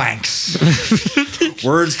drawing blanks.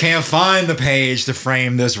 Words can't find the page to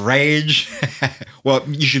frame this rage. Well,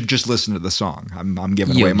 you should just listen to the song. I'm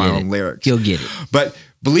giving away my own lyrics. You'll get it. But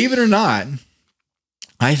believe it or not,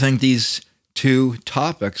 I think these two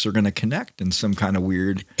topics are going to connect in some kind of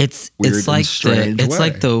weird It's and like strange it's way.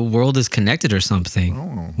 like the world is connected or something.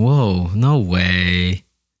 Oh. Whoa! No way!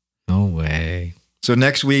 No way! So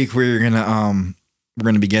next week we're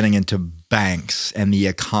gonna be getting into banks and the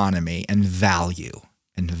economy and value.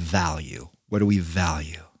 What do we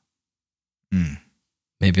value?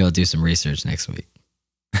 Maybe I'll do some research next week.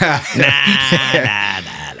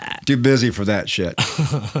 Too busy for that shit.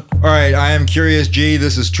 All right, I am Curious G.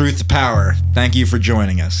 This is Truth to Power. Thank you for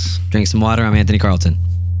joining us. Drink some water. I'm Anthony Carlton.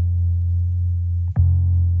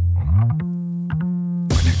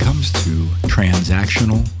 When it comes to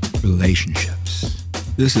transactional relationships,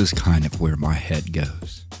 this is kind of where my head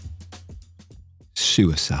goes.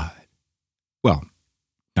 Suicide. Well,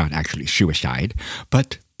 not actually suicide,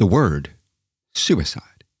 but the word suicide.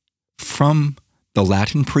 From the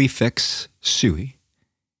Latin prefix sui,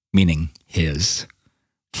 meaning his.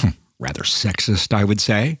 Rather sexist, I would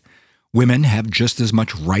say. Women have just as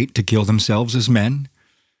much right to kill themselves as men.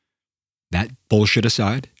 That bullshit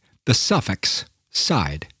aside, the suffix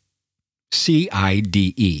side,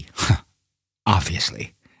 C-I-D-E.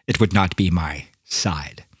 Obviously, it would not be my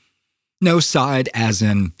side. No side as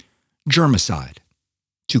in germicide,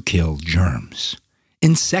 to kill germs.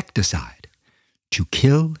 Insecticide, to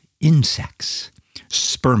kill insects.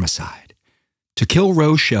 Spermicide, to kill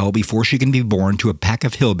Rochelle before she can be born to a pack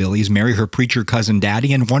of hillbillies, marry her preacher cousin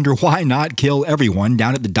daddy, and wonder why not kill everyone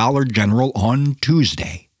down at the Dollar General on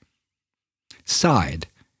Tuesday. Side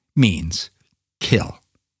means kill.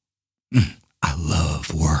 I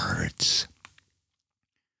love words.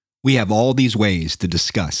 We have all these ways to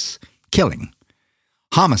discuss killing.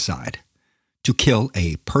 Homicide, to kill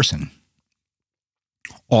a person.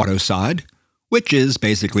 Autocide, which is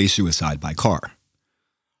basically suicide by car.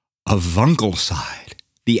 Avunclecide,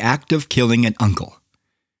 the act of killing an uncle.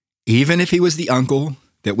 Even if he was the uncle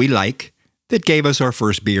that we like, that gave us our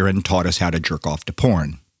first beer and taught us how to jerk off to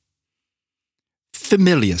porn.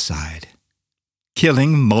 Familicide,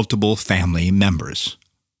 killing multiple family members,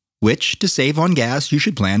 which, to save on gas, you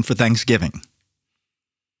should plan for Thanksgiving.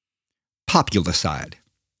 Populicide,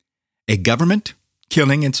 a government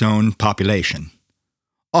killing its own population,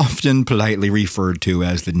 often politely referred to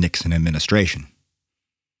as the Nixon administration.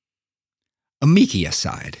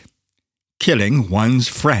 Amicicide, killing one's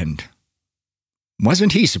friend.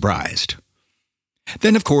 Wasn't he surprised?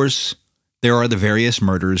 Then, of course, there are the various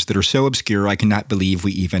murders that are so obscure I cannot believe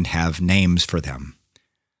we even have names for them.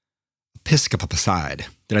 Episcopicide.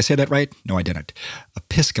 Did I say that right? No, I didn't.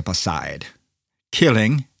 Episcopicide.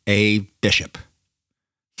 Killing a bishop.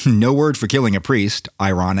 No word for killing a priest.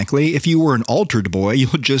 Ironically, if you were an altered boy,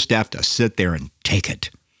 you'll just have to sit there and take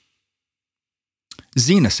it.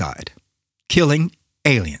 Xenocide. Killing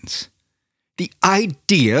aliens. The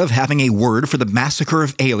idea of having a word for the massacre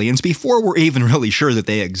of aliens before we're even really sure that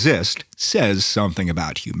they exist says something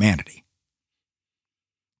about humanity.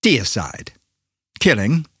 Deicide.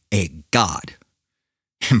 Killing a god.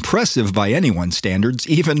 Impressive by anyone's standards,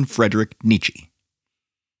 even Friedrich Nietzsche.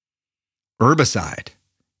 Herbicide.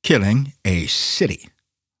 Killing a city.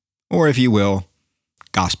 Or, if you will,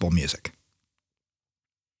 gospel music.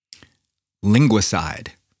 Linguicide.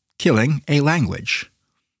 Killing a language.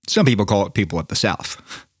 Some people call it people at the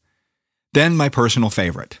South. Then my personal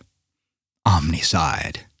favorite,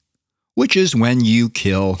 omnicide, which is when you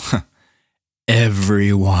kill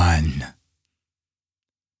everyone.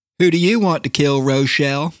 Who do you want to kill,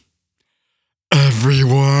 Rochelle?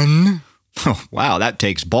 Everyone. Oh, wow, that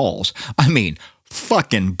takes balls. I mean,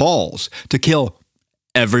 fucking balls to kill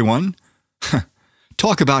everyone.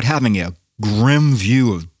 Talk about having a grim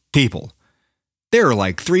view of people. There are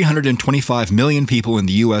like 325 million people in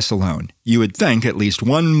the U.S. alone. You would think at least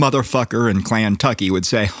one motherfucker in Clantucky would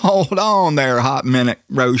say, "Hold on there, hot minute,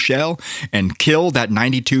 Rochelle," and kill that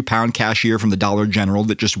 92-pound cashier from the Dollar General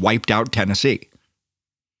that just wiped out Tennessee.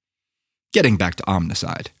 Getting back to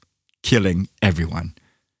omnicide, killing everyone.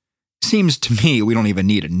 Seems to me we don't even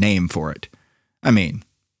need a name for it. I mean,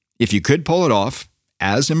 if you could pull it off,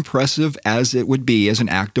 as impressive as it would be as an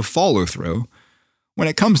act of follow-through, when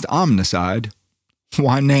it comes to omnicide,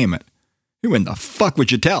 why name it? Who in the fuck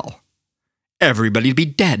would you tell? Everybody'd be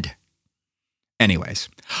dead. Anyways,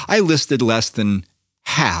 I listed less than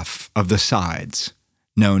half of the sides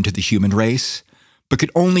known to the human race, but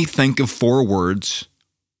could only think of 4 words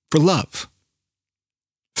for love.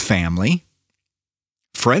 Family,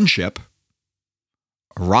 friendship,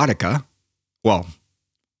 erotica, well,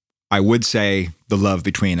 I would say the love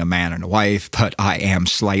between a man and a wife, but I am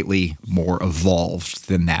slightly more evolved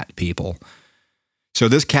than that, people. So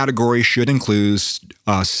this category should include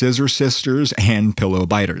scissor sisters and pillow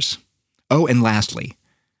biters. Oh, and lastly,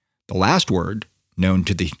 the last word known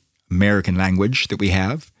to the American language that we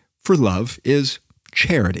have for love is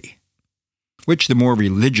charity, which the more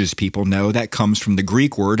religious people know that comes from the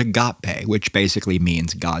Greek word agape, which basically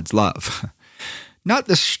means God's love. Not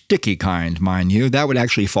the sticky kind, mind you. That would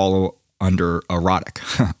actually fall under erotic,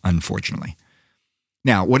 unfortunately.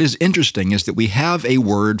 Now, what is interesting is that we have a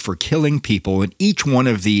word for killing people in each one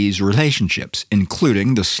of these relationships,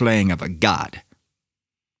 including the slaying of a god.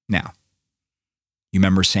 Now, you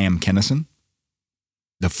remember Sam Kinison?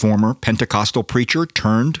 The former Pentecostal preacher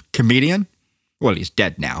turned comedian? Well, he's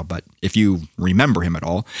dead now, but if you remember him at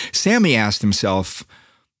all, Sammy asked himself,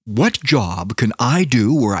 what job can I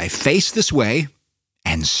do where I face this way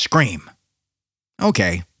and scream?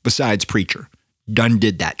 Okay, besides preacher. Done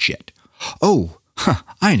did that shit. Oh,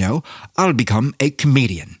 I know. I'll become a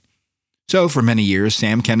comedian. So for many years,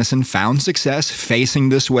 Sam Kinison found success facing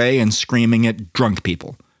this way and screaming at drunk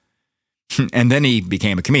people. And then he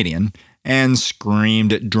became a comedian and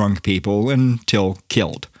screamed at drunk people until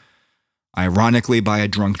killed. Ironically by a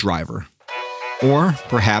drunk driver. Or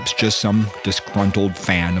perhaps just some disgruntled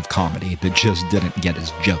fan of comedy that just didn't get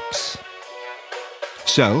his jokes.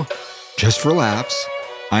 So, just for laughs,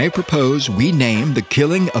 I propose we name the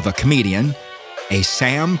killing of a comedian a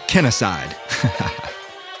Sam Kinicide.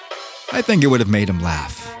 I think it would have made him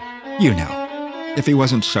laugh. You know, if he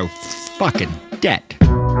wasn't so fucking dead.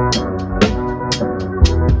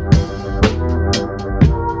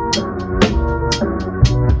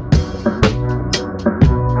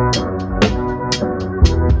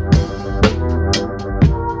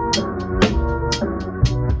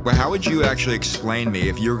 Well, how would you actually explain me,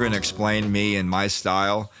 if you were going to explain me and my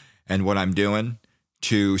style and what I'm doing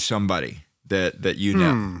to somebody that you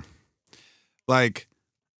know? Like,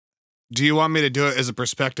 do you want me to do it as a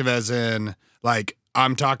perspective, as in, like,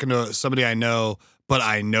 I'm talking to somebody I know, but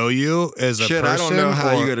I know you as a Shit, person? I don't know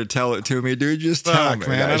how you're going to tell it to me, dude. Just tell me.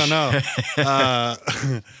 Man, I don't know.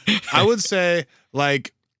 I would say,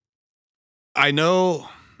 like, I know.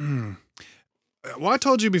 Well, I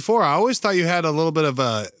told you before, I always thought you had a little bit of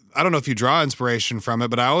a, I don't know if you draw inspiration from it,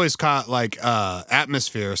 but I always caught like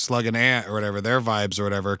Atmosphere, Slug and Ant or whatever, their vibes or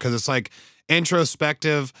whatever, because it's like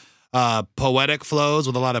introspective, poetic flows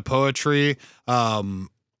with a lot of poetry,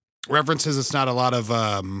 references. It's not a lot of,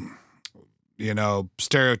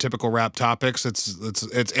 stereotypical rap topics.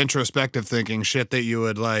 It's introspective thinking, shit that you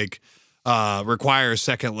would like require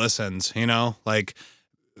second listens, like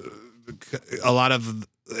a lot of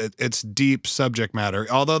it's deep subject matter.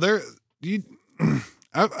 Although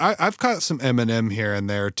I've caught some Eminem here and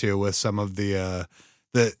there too with some of the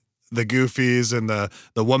goofies and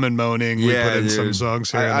the woman moaning. We put in some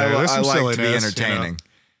songs here and there. There's some I like to be silliness, entertaining.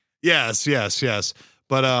 Yes.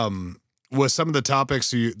 But with some of the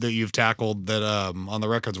topics that you've tackled that on the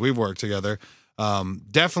records we've worked together,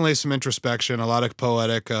 definitely some introspection, a lot of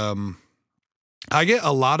poetic. I get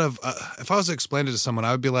a lot of if I was to explain it to someone,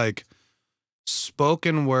 I would be like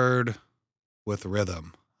spoken word with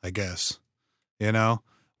rhythm, I guess.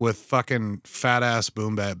 With fucking fat ass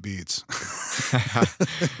boom bap beats.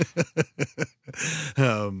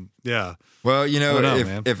 Yeah. Well,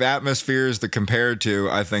 if Atmosphere is the compared to,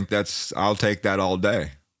 I think I'll take that all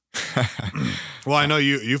day. Well, I know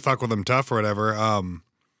you fuck with them tough or whatever. And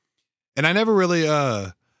I never really,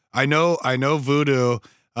 I know Voodoo,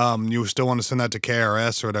 you still want to send that to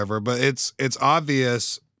KRS or whatever, but it's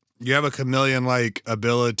obvious you have a chameleon-like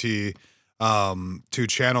ability, to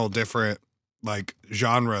channel different like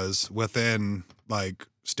genres within like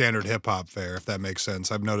standard hip hop fare, if that makes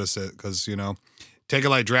sense. I've noticed it because, Take It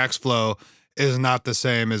Like Drax flow is not the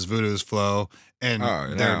same as Voodoo's flow, and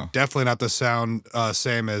they're definitely not the sound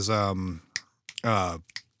same as built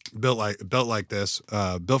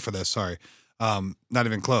for this. Sorry, not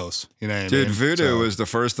even close. You know, what dude, I mean? Voodoo was the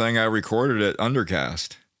first thing I recorded at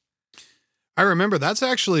Undercast. I remember that's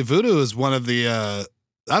actually Voodoo is one of the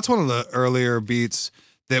that's one of the earlier beats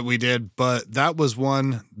that we did, but that was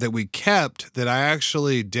one that we kept that I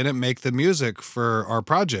actually didn't make the music for our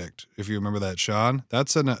project. If you remember that, Sean,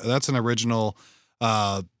 that's an original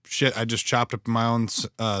shit I just chopped up in my own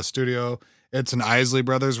studio. It's an Isley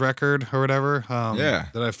Brothers record or whatever.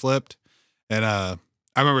 That I flipped, and I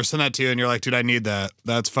remember sending that to you, and you're like, dude, I need that.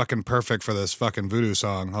 That's fucking perfect for this fucking Voodoo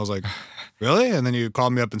song. I was like, really? And then you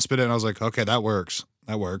called me up and spit it, and I was like, okay, that works.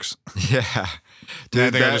 That works. Yeah. Dude,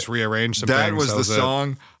 I think I just rearranged some that things. was the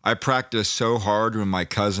song I practiced so hard when my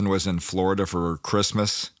cousin was in Florida for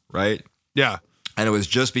Christmas, right? Yeah. And it was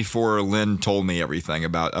just before Lynn told me everything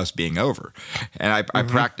about us being over. And I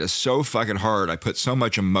practiced so fucking hard. I put so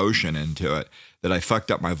much emotion into it that I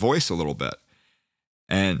fucked up my voice a little bit.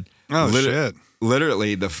 And shit.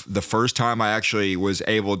 Literally, the first time I actually was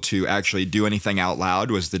able to actually do anything out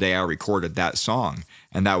loud was the day I recorded that song.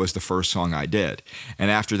 And that was the first song I did.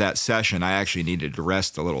 And after that session, I actually needed to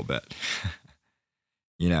rest a little bit.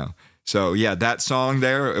 You know? So yeah, that song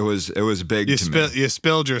there, it was big to me. You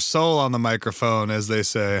spilled your soul on the microphone, as they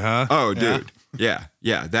say, huh? Oh, dude. Yeah.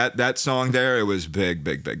 That song there, it was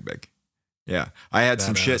big. Yeah. I had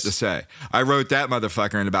some shit to say. I wrote that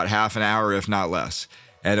motherfucker in about half an hour, if not less.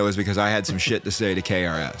 And it was because I had some shit to say to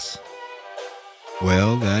KRS.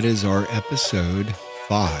 Well, that is our episode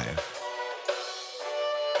 5.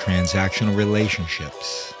 Transactional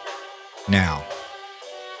relationships. Now,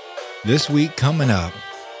 this week coming up,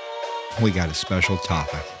 we got a special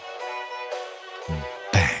topic.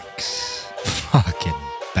 Banks. Fucking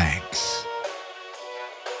banks.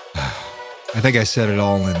 I think I said it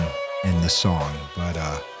all in the song, but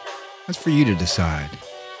that's for you to decide.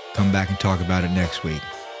 Come back and talk about it next week.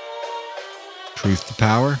 Truth to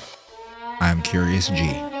power. I'm Curious G.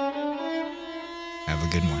 Have a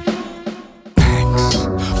good one.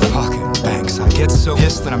 Fucking banks. I get so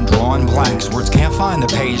pissed that I'm drawing blanks. Words can't find the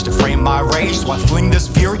page to frame my rage, so I fling this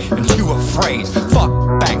fury into a phrase.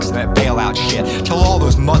 Fuck banks and that bailout shit. Tell all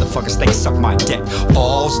those motherfuckers they can suck my dick.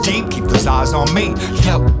 Balls deep, keep those eyes on me.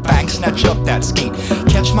 Yep, banks, snatch up that skeet.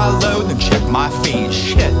 Catch my load, then check my feed.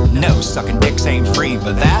 Shit, no, sucking dicks ain't free.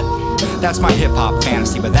 But that's my hip-hop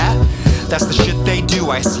fantasy. But that's the shit they do.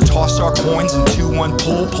 I see toss our coins into one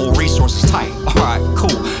pool, pull resources tight. Alright,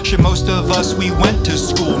 cool. Shit, most of us, we went to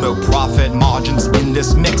school. No profit margins in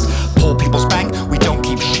this mix. Pull people's bank, we don't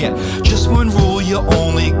keep shit. Just one rule, you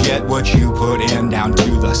only get what you put in down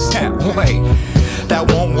to the cent. Wait, that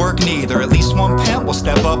won't work neither. At least one pimp will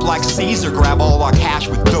step up like Caesar. Grab all our cash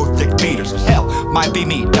with those thick beaters. Hell, might be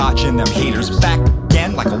me dodging them heaters. Back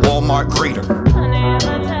again like a Walmart greeter.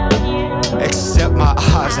 Except my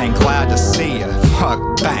eyes ain't glad to see ya.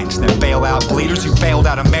 Fuck banks, them bailout bleeders who bailed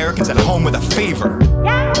out Americans at home with a fever.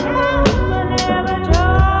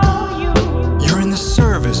 You're in the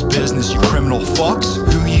service business, you criminal fucks.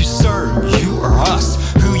 Who you serve, you or us?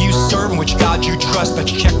 Who you serve and which God you trust?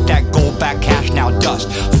 Bet you check that gold back cash now dust.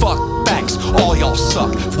 Fuck banks, all y'all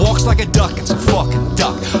suck. If walks like a duck, it's a fucking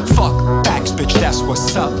duck. Fuck banks, bitch, that's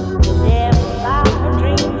what's up.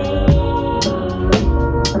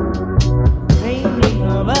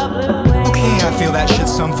 I feel that shit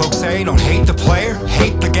some folks say. Don't hate the player,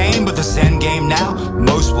 hate the game, but this end game now,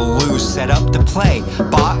 most will lose. Set up to play,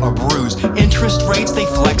 buy or bruise. Interest rates, they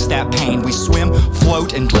flex that pain. We swim,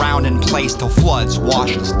 float, and drown in place till floods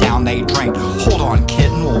wash us down, they drain. Hold on,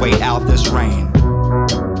 kitten, we'll wait out this rain.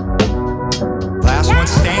 Last one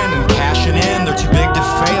standing, cashing in. They're too big to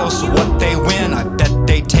fail, so what they win, I bet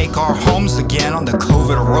they take our homes again on the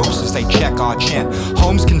COVID ropes as they check our chin.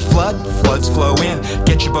 Homes can flood, floods flow in.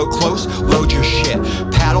 Get your boat close, load your shit.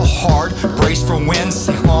 Paddle hard, brace for wind.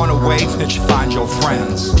 Sail on away, bitch, find your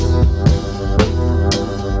friends.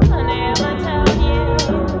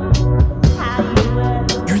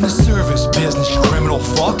 You're in the service business, you criminal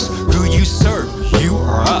fucks. Who you serve, you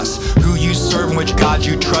or us? Who you serve and which God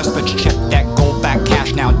you trust? But you check that gold back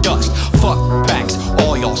cash now dust. Fuck banks,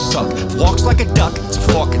 all y'all suck. If walks like a duck, it's a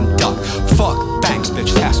fucking duck. Fuck banks,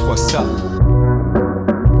 bitch, that's what's up.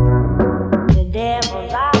 The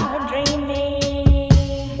devils are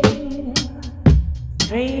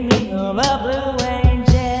dreaming of a blue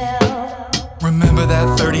angel. Remember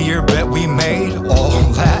that 30-year bet we made? All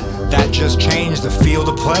that just changed the field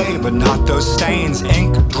of play, but not those stains.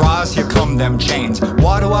 Ink dries, here come them chains.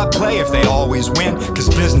 Why do I play if they always win? Cause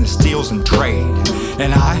business deals and trade.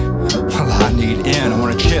 And I need in, I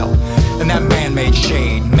wanna chill. And that man-made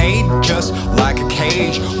shade, made just like a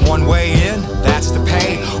cage. One way in, that's the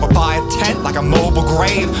pay. Or buy a tent like a mobile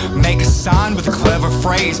grave. Make a sign with a clever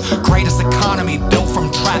phrase. Greatest economy built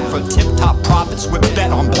from track for tip-top profits with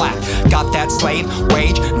bet on black. Got that slave,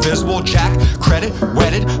 wage, invisible jack. Credit,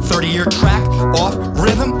 wedded, 30-year track. Off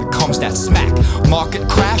rhythm, comes that smack. Market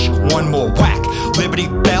crash, one more whack. Liberty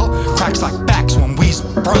Bell cracks like backs. When we's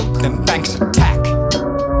broke, then banks attack.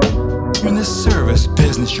 You're in the service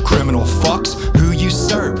business, you criminal fucks. Who you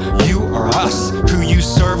serve, you or us? Who you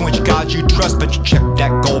serve and which God you trust? But you check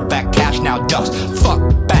that gold back cash now dust. Fuck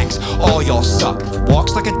banks, all y'all suck. If it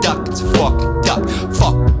walks like a duck, it's a fucking duck.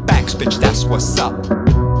 Fuck banks, bitch, that's what's up.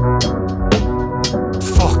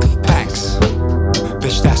 Fuck banks.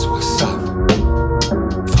 That's what